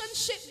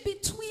relationship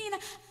between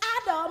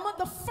Adam,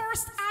 the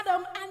first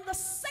Adam, and the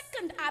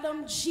second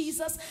Adam,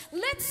 Jesus,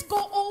 let's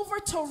go over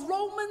to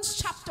Romans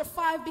chapter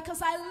 5,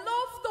 because I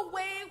love the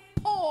way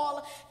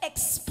Paul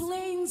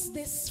explains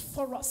this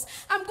for us.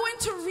 I'm going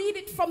to read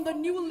it from the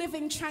New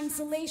Living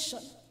Translation.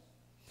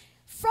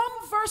 From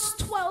verse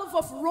 12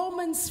 of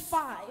Romans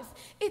 5,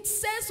 it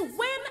says,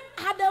 when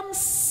Adam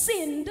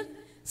sinned,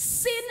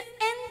 sin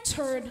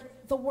entered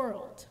the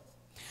world.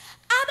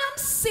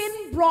 Adam's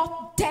sin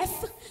brought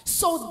death,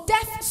 so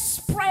death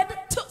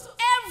spread to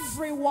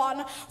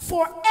everyone,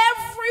 for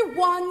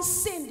everyone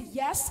sinned.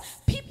 Yes,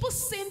 people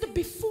sinned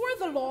before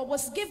the law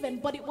was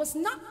given, but it was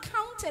not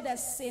counted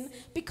as sin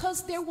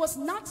because there was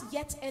not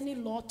yet any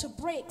law to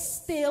break.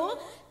 Still,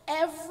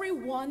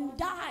 everyone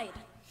died.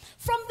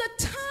 From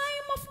the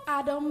time of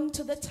Adam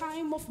to the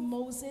time of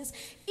Moses,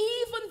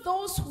 even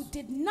those who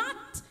did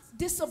not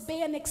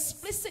disobey an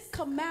explicit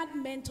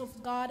commandment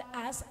of God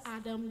as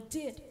Adam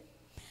did.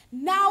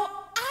 Now,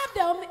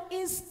 Adam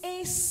is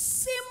a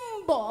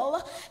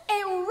symbol,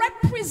 a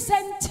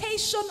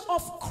representation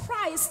of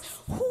Christ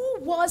who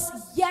was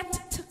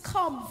yet to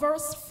come.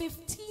 Verse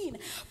 15.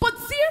 But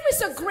there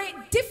is a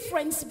great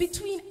difference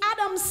between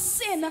Adam's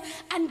sin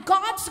and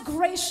God's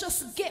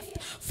gracious gift.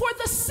 For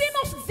the sin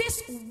of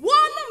this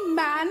one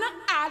man,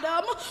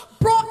 Adam,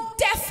 brought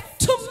death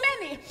to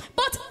many.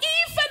 But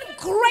even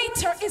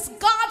greater is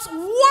God's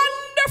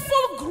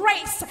wonderful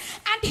grace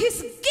and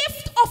his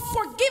gift of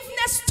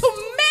forgiveness to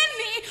many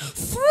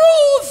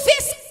through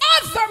this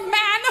other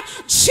man,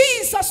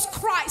 Jesus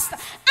Christ.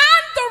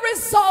 And the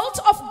result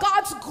of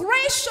God's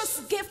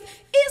gracious gift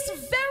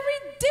is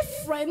very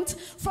different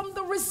from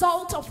the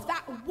result of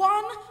that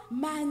one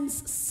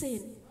man's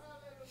sin.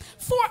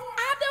 For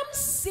Adam's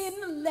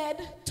sin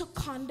led to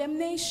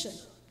condemnation.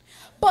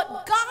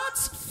 But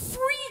God's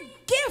free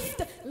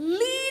gift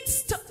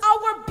leads to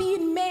our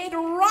being made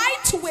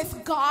right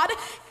with God,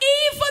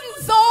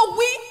 even though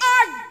we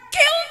are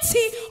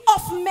guilty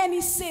of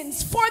many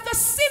sins. For the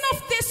sin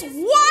of this one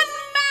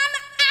man,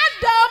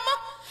 Adam,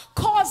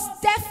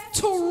 caused death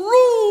to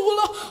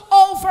rule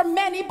over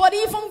many, but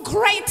even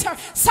greater.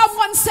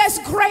 Someone says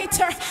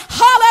greater.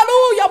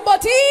 Hallelujah.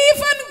 But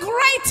even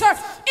greater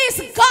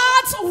is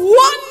God's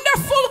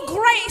wonderful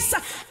grace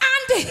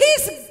and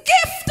his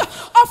gift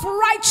of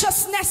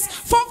righteousness.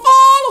 For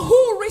all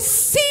who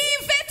receive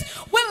it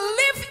will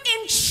live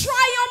in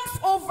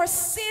triumph over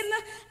sin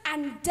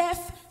and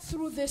death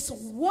through this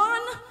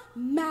one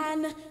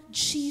man,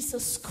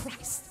 Jesus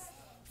Christ.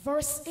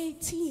 Verse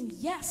 18,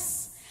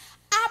 yes.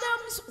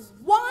 Adam's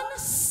one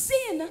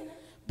sin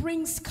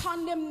brings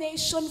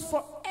condemnation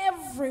for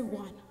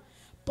everyone,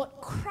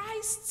 but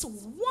Christ's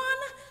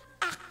one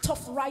act act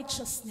of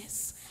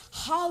righteousness,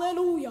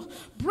 hallelujah,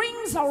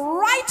 brings a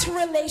right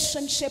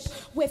relationship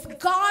with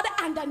God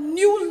and a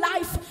new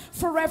life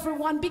for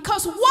everyone.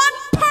 Because one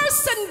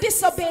person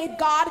disobeyed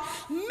God,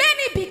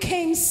 many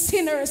became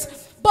sinners.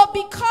 But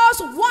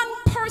because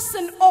one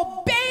person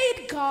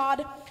obeyed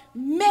God,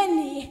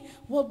 many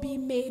will be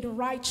made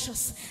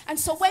righteous. And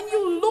so when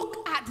you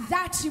look at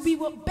that, we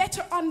will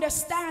better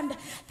understand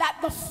that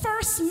the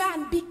first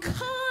man,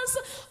 because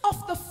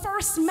of the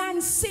first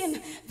man's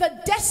sin, the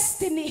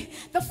destiny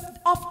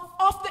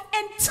of the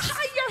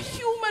entire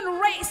human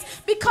race,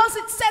 because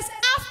it says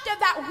after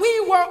that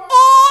we were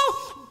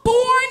all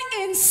born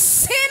in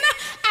sin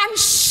and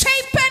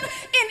shapen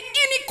in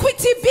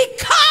iniquity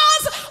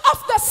because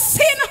of the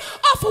sin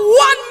of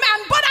one man.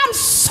 But I'm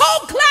so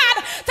glad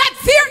that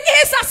there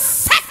is a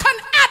second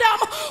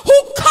Adam who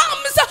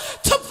comes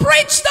to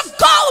bridge the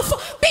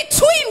gulf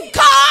between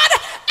God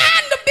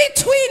and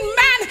between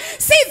man.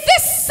 See,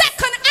 this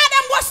second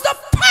Adam was the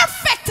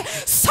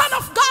perfect Son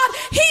of God.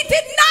 He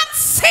did not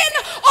sin,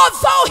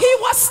 although he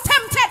was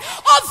tempted.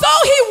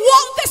 Although he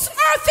walked this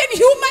earth in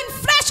human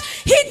flesh,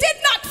 he did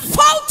not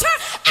falter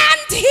and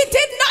he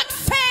did not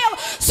fail.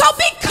 So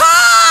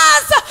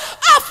because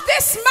of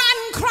this man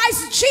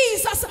Christ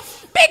Jesus,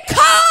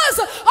 because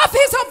of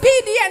his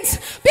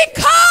obedience,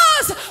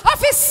 because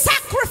of his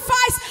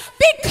sacrifice,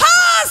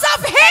 because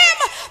of him,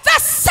 the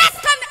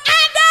second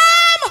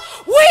Adam,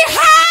 we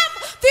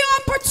have the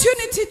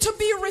opportunity to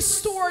be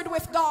restored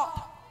with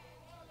God.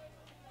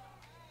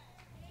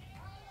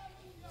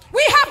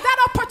 We have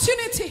that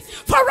opportunity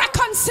for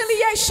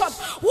reconciliation.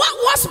 What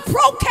was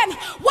broken,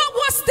 what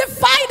was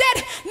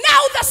divided,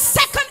 now the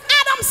second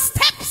Adam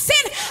steps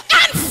in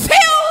and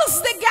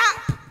fills the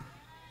gap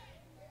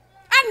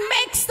and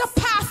makes the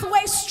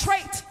pathway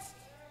straight.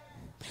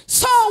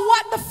 So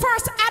what the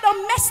first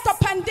Adam messed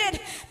up and did,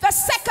 the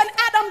second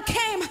Adam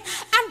came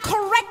and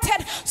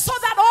corrected, so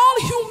that all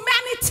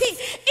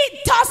humanity,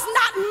 it does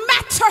not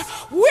matter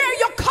where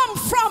you come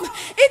from,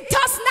 it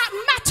does not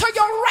matter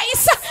your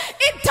race,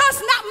 it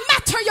does not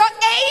matter your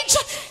age,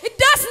 it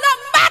does not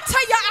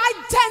matter your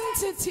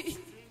identity.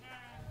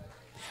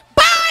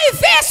 By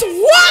this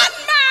one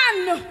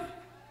man,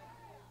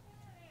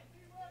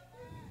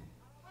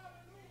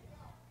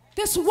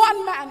 this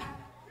one man,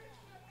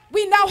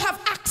 we now have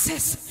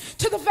access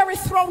to the very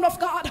throne of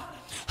God.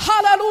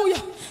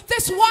 Hallelujah.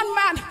 This one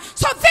man.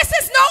 So this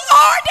is no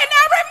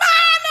ordinary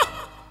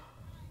man.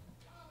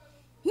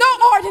 No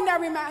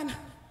ordinary man.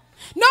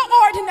 No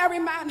ordinary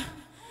man.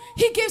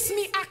 He gives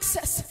me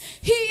access.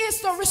 He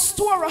is the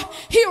restorer.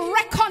 He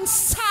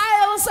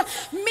reconciles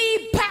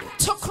me back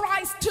to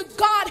Christ, to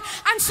God.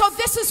 And so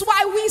this is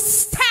why we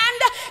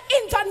stand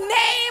in the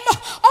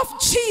name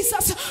of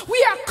Jesus.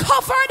 We are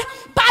covered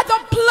by the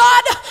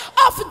blood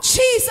of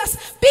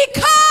Jesus,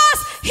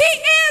 because he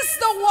is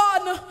the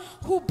one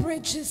who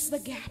bridges the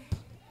gap.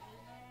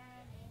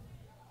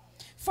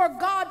 For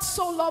God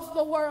so loved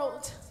the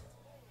world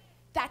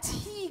that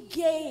he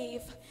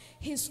gave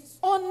his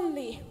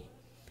only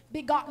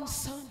begotten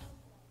Son,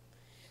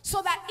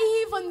 so that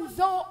even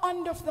though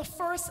under the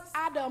first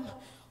Adam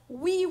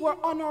we were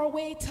on our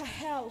way to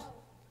hell,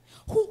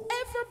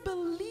 whoever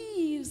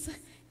believes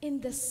in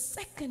the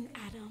second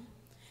Adam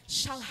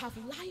shall have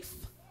life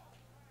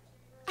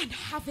and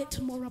have it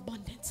more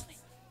abundantly.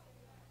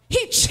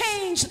 He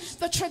changed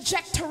the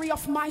trajectory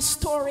of my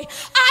story.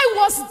 I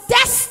was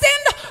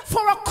destined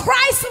for a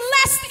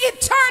Christless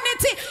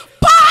eternity,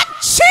 but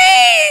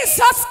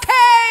Jesus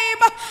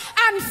came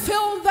and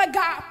filled the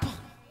gap.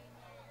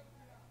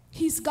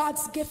 He's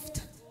God's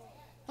gift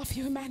of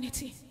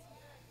humanity.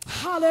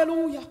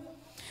 Hallelujah.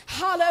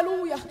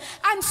 Hallelujah.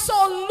 And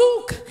so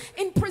Luke,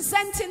 in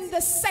presenting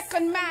the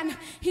second man,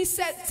 he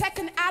said,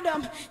 second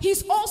Adam,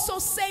 he's also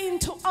saying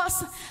to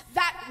us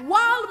that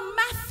while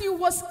Matthew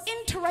was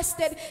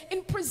interested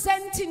in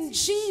presenting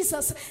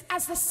Jesus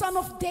as the son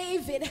of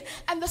David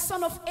and the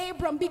son of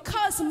Abram,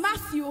 because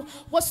Matthew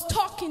was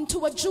talking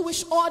to a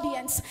Jewish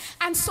audience.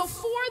 And so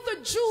for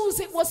the Jews,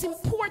 it was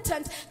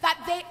important that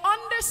they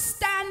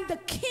understand the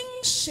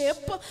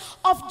kingship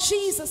of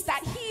Jesus,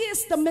 that he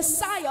is the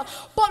Messiah.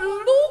 But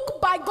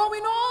Luke, by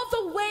going all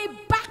the way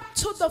back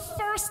to the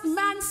first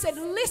man, said,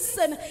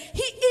 listen,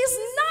 he is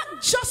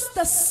not just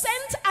the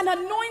sent and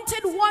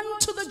anointed one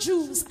to the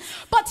Jews,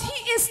 but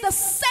he is the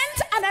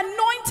sent and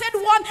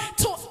anointed one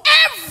to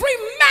every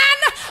man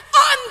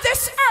on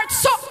this earth.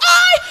 So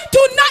I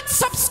do not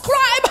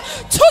subscribe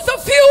to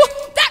the view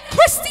that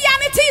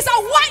Christianity is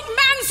a white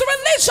man's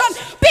religion,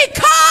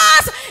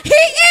 because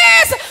he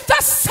is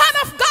the Son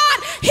of God.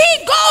 He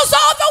goes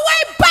all the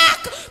way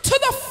back to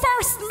the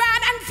first man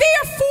and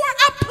therefore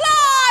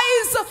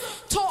applies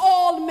to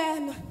all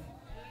men.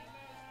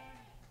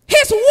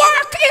 His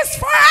work is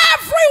for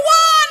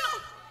everyone,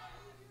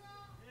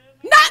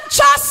 not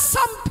just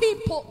some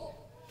people.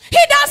 He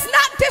does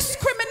not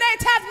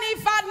discriminate,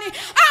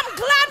 I'm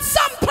glad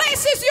some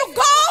places you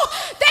go,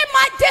 they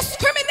might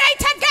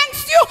discriminate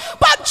against you,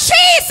 but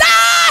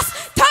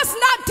Jesus does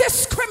not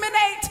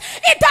discriminate.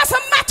 It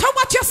doesn't matter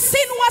what your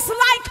sin was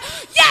like.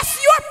 Yes,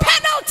 your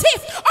penalty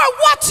or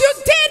what you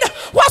did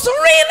was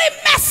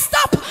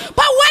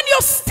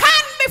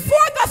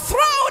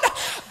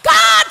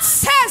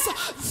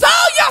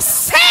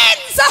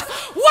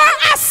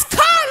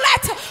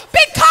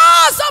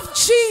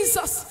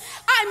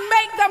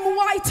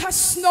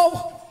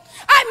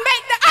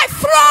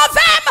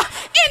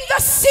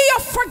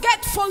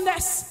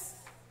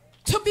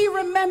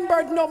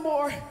no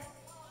more.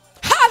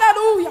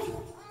 Hallelujah.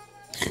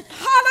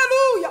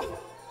 Hallelujah.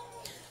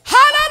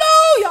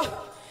 Hallelujah.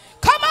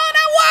 Come on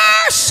and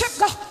worship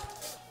God.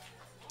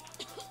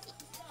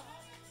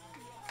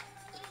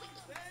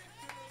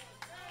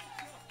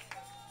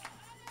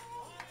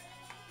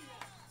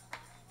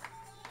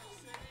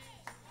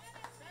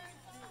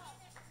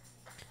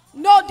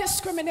 No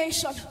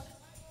discrimination.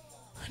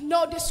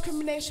 No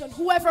discrimination.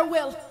 Whoever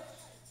will.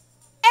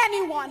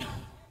 Anyone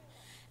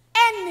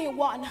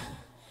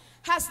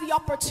has the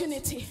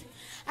opportunity.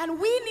 And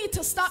we need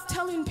to stop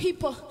telling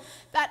people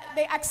that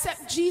they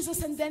accept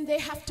Jesus and then they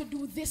have to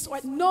do this or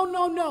no,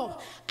 no, no.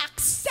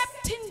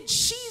 Accepting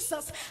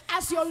Jesus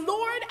as your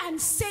Lord and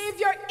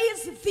Savior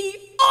is the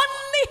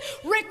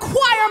only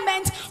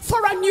requirement for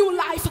a new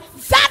life.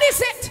 That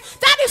is it.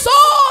 That is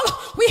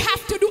all we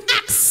have to do.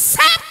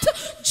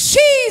 Accept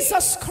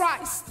Jesus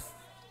Christ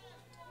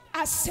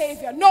as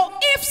Savior. No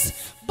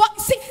ifs, but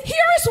see,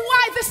 here is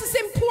why this is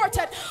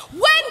important.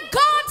 When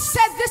God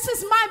said, "This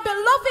is my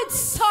beloved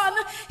Son,"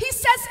 He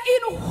says,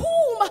 "In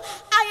whom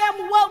I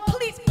am well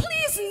pleased."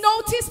 Please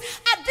notice,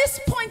 at this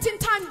point in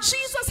time,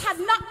 Jesus had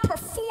not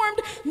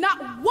performed not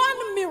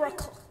one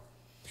miracle.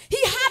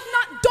 He had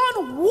not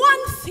done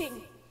one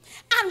thing.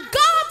 And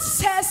God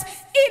says,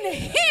 "In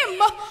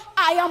Him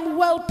I am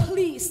well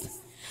pleased."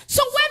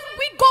 So when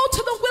we go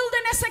to the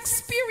wilderness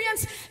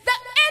experience, the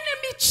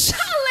enemy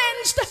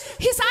challenged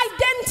His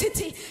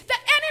identity. The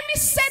enemy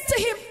said to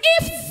Him,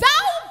 "If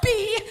thou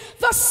be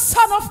the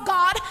Son of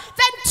God,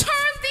 then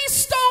turn these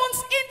stones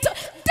into..."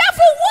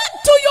 Devil, what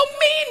do you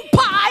mean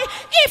by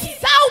 "if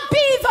thou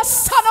be the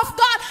Son of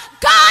God"?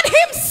 God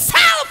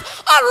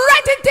Himself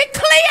already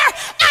declared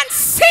and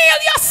seal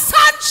your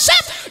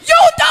sonship.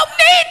 You don't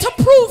need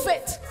to prove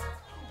it.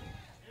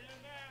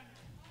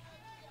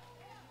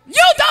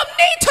 You don't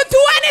need to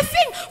do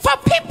anything for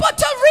people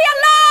to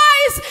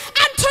realize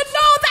and to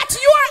know that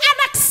you are an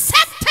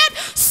accepted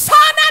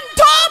son and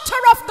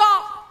daughter of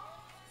God.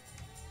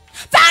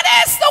 That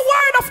is the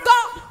word of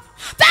God.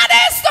 That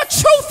is the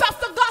truth of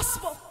the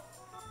gospel.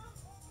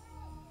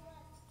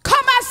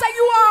 Come as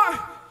you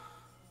are.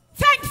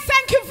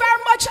 Thank you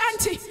very much,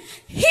 Auntie.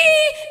 He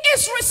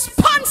is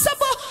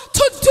responsible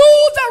to do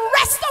the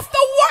rest of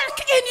the work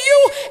in you.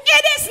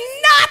 It is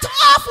not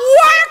of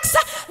works,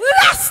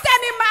 lest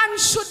any man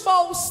should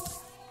boast.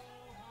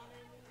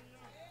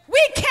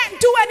 We can't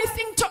do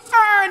anything to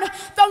earn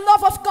the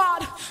love of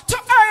God, to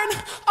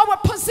earn our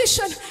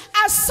position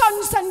as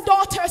sons and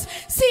daughters.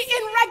 See,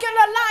 in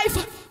regular life,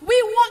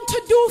 we want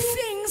to do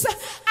things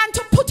and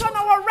to put on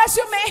our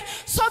resume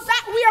so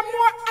that we are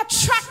more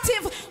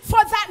attractive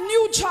for that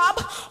new job,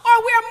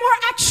 or we are more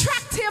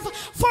attractive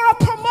for a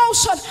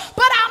promotion.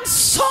 But I'm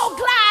so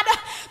glad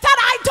that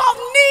I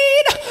don't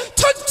need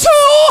to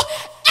do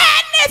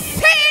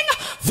anything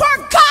for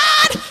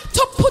God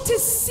to put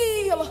His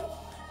seal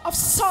of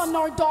son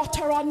or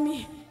daughter on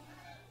me.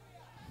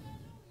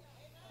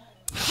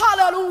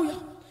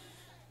 Hallelujah.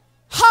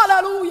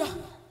 Hallelujah.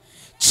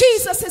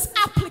 Jesus is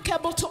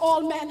applicable to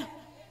all men.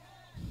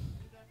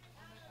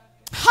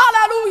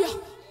 Hallelujah.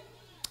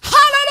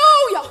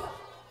 Hallelujah.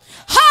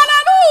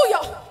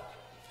 Hallelujah.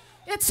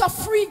 It's a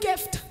free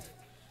gift.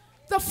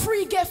 The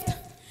free gift.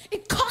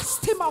 It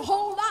cost Him a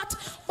whole lot,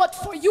 but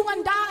for you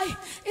and I,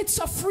 it's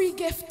a free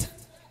gift.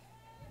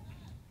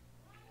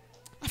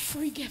 A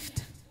free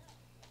gift.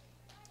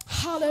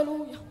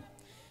 Hallelujah.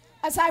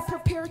 As I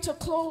prepare to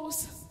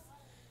close,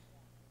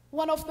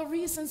 one of the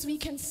reasons we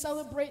can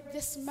celebrate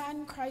this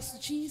man,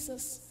 Christ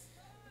Jesus,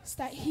 is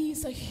that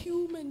He's a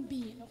human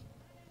being.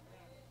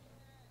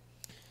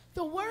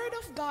 The Word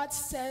of God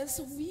says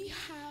we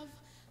have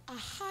a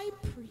high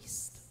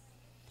priest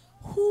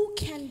who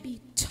can be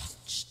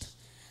touched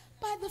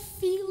by the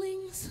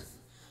feelings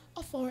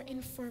of our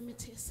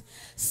infirmities.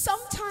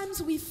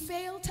 Sometimes we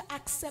fail to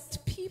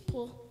accept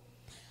people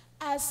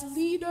as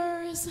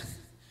leaders,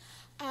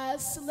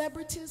 as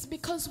celebrities,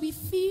 because we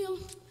feel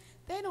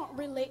they don't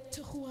relate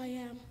to who I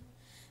am.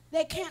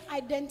 They can't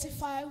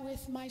identify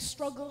with my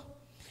struggle.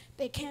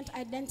 They can't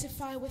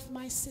identify with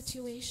my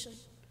situation.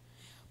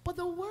 But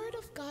the Word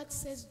of God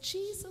says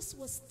Jesus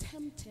was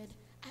tempted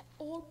at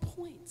all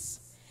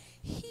points.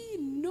 He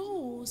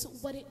knows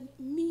what it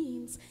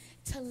means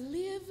to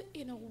live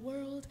in a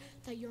world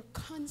that you're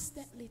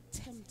constantly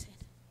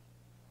tempted.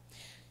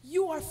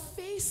 You are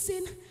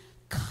facing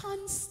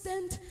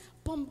constant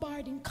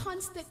bombarding,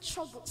 constant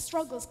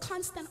struggles,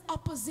 constant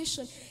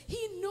opposition.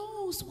 He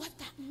knows what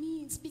that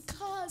means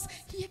because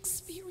He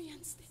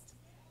experienced it.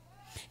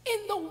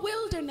 In the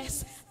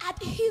wilderness,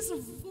 at His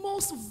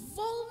most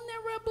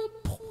vulnerable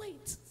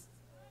point,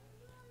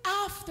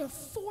 after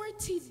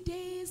 40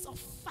 days of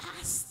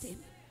fasting,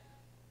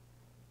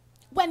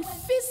 when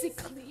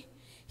physically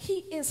He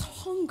is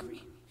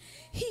hungry,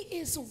 He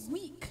is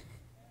weak,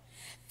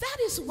 that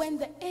is when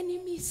the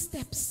enemy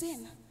steps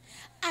in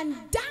and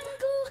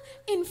dangle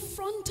in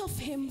front of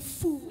Him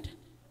food.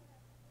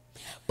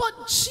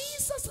 But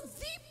Jesus,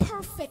 the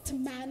perfect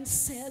man,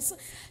 says,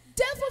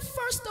 devil,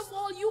 first of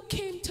all, you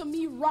came to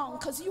me wrong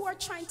because you are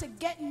trying to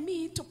get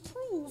me to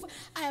prove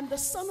I am the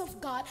Son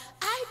of God.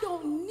 I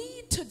don't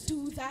need to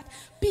do that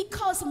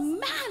because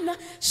man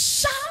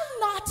shall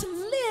not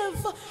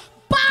live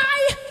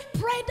by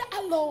bread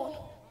alone,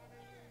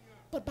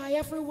 but by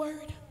every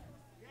word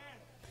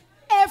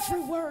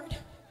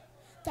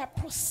that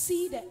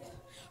proceeded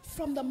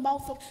from the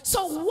mouth of.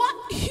 So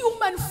what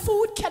human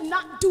food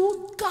cannot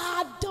do,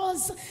 God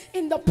does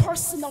in the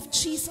person of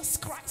Jesus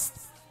Christ.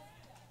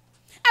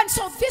 And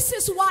so this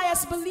is why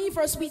as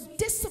believers we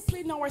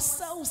discipline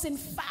ourselves in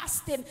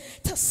fasting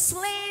to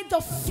slay the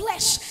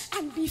flesh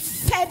and be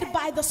fed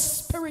by the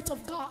Spirit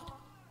of God.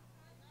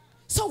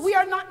 So we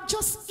are not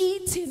just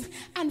eating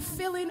and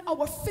filling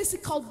our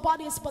physical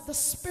bodies, but the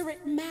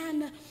spirit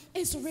man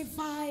is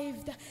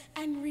revived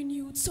and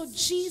renewed. So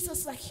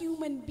Jesus, a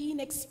human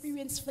being,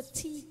 experienced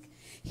fatigue.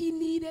 He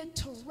needed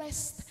to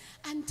rest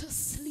and to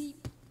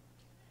sleep.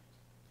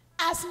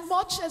 As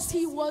much as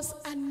he was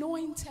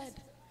anointed,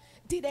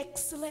 did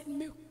excellent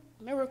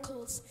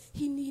miracles,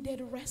 he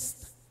needed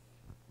rest.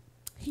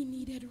 He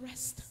needed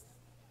rest.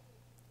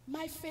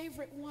 My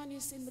favorite one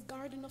is in the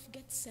Garden of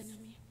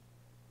Gethsemane.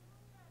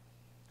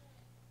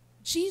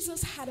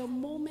 Jesus had a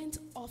moment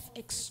of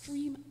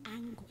extreme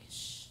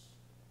anguish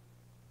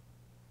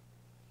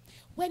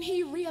when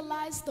he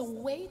realized the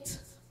weight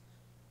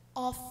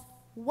of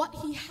what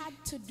he had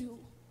to do.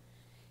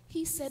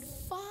 He said,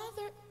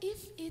 Father,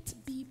 if it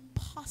be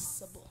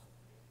possible,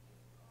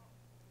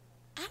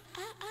 I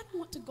don't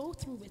want to go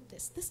through with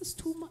this. This is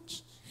too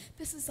much.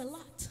 This is a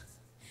lot.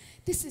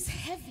 This is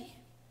heavy.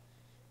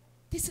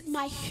 This is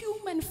my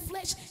human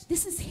flesh.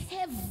 This is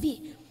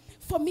heavy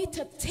for me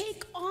to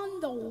take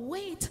on the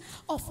weight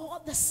of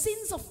all the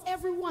sins of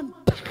everyone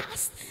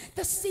past,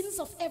 the sins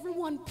of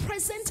everyone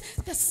present,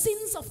 the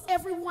sins of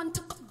everyone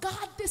to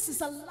God. This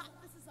is a lot.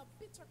 This is a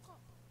bitter cup.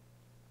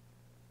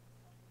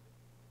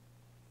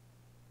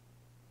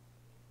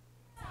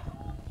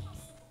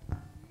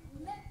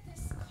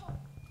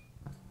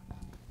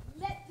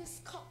 Let this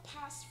cup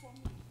pass from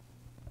me.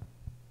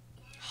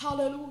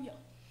 Hallelujah.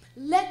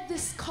 Let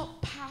this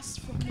cup pass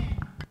from me.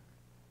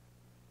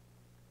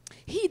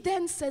 He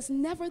then says,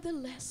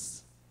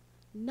 nevertheless,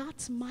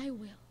 not my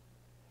will.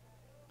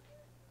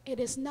 It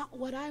is not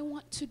what I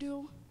want to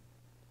do,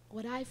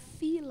 what I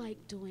feel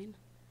like doing,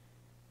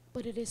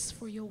 but it is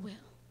for your will.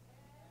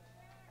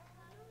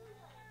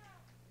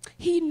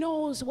 He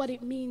knows what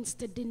it means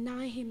to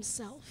deny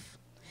himself.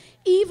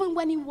 Even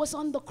when he was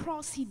on the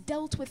cross, he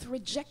dealt with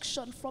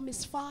rejection from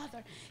his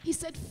Father. He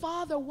said,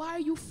 Father, why are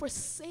you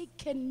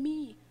forsaking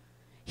me?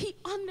 He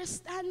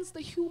understands the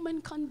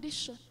human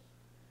condition,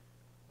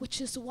 which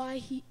is why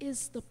he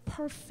is the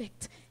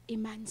perfect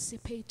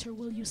emancipator.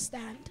 Will you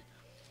stand?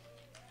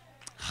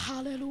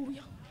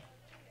 Hallelujah.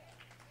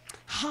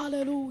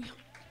 Hallelujah.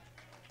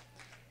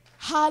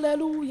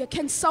 Hallelujah.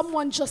 Can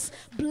someone just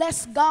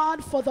bless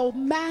God for the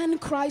man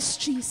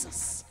Christ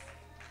Jesus?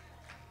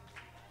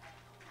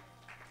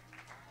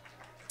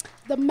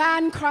 The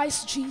man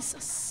Christ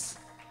Jesus.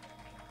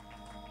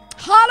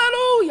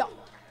 Hallelujah.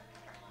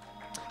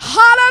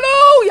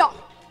 Hallelujah.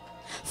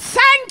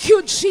 Thank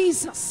you,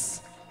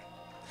 Jesus.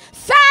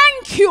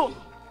 Thank you,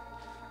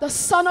 the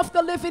Son of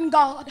the living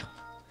God,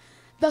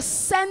 the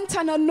sent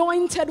and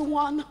anointed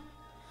one,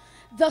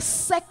 the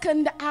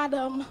second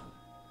Adam,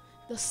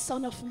 the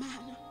Son of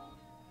Man.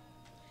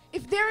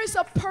 If there is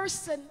a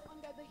person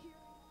under the hearing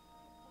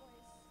of my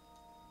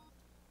voice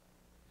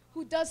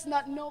who does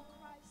not know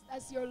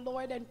Christ as your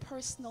Lord and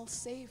personal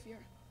Savior,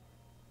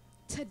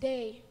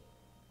 today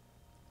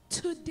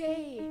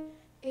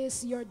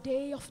is your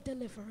day of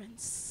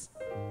deliverance.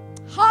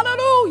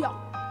 Hallelujah.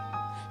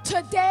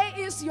 Today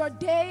is your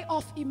day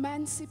of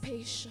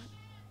emancipation.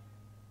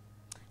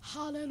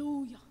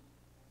 Hallelujah.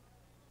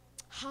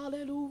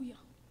 Hallelujah.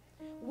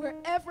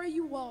 Wherever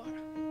you are,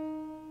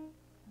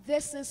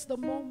 this is the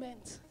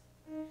moment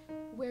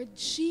where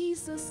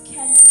Jesus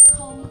can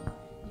become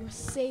your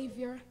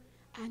Savior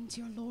and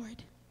your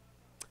Lord.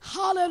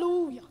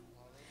 Hallelujah.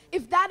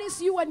 If that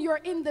is you and you're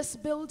in this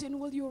building,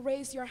 will you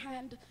raise your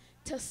hand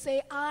to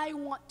say, I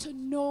want to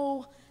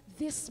know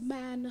this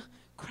man,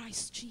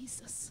 Christ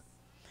Jesus?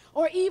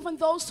 Or even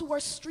those who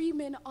are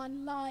streaming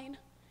online,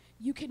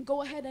 you can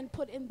go ahead and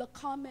put in the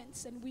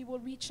comments and we will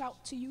reach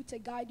out to you to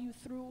guide you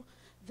through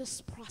this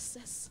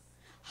process.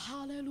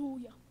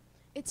 Hallelujah.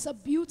 It's a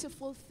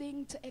beautiful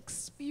thing to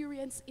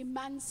experience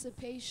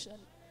emancipation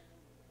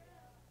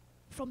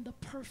from the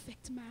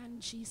perfect man,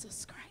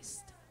 Jesus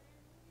Christ.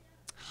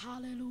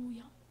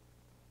 Hallelujah.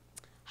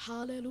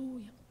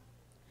 Hallelujah.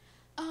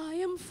 I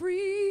am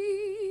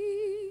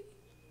free.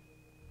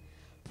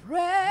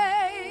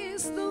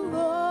 Praise the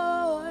Lord.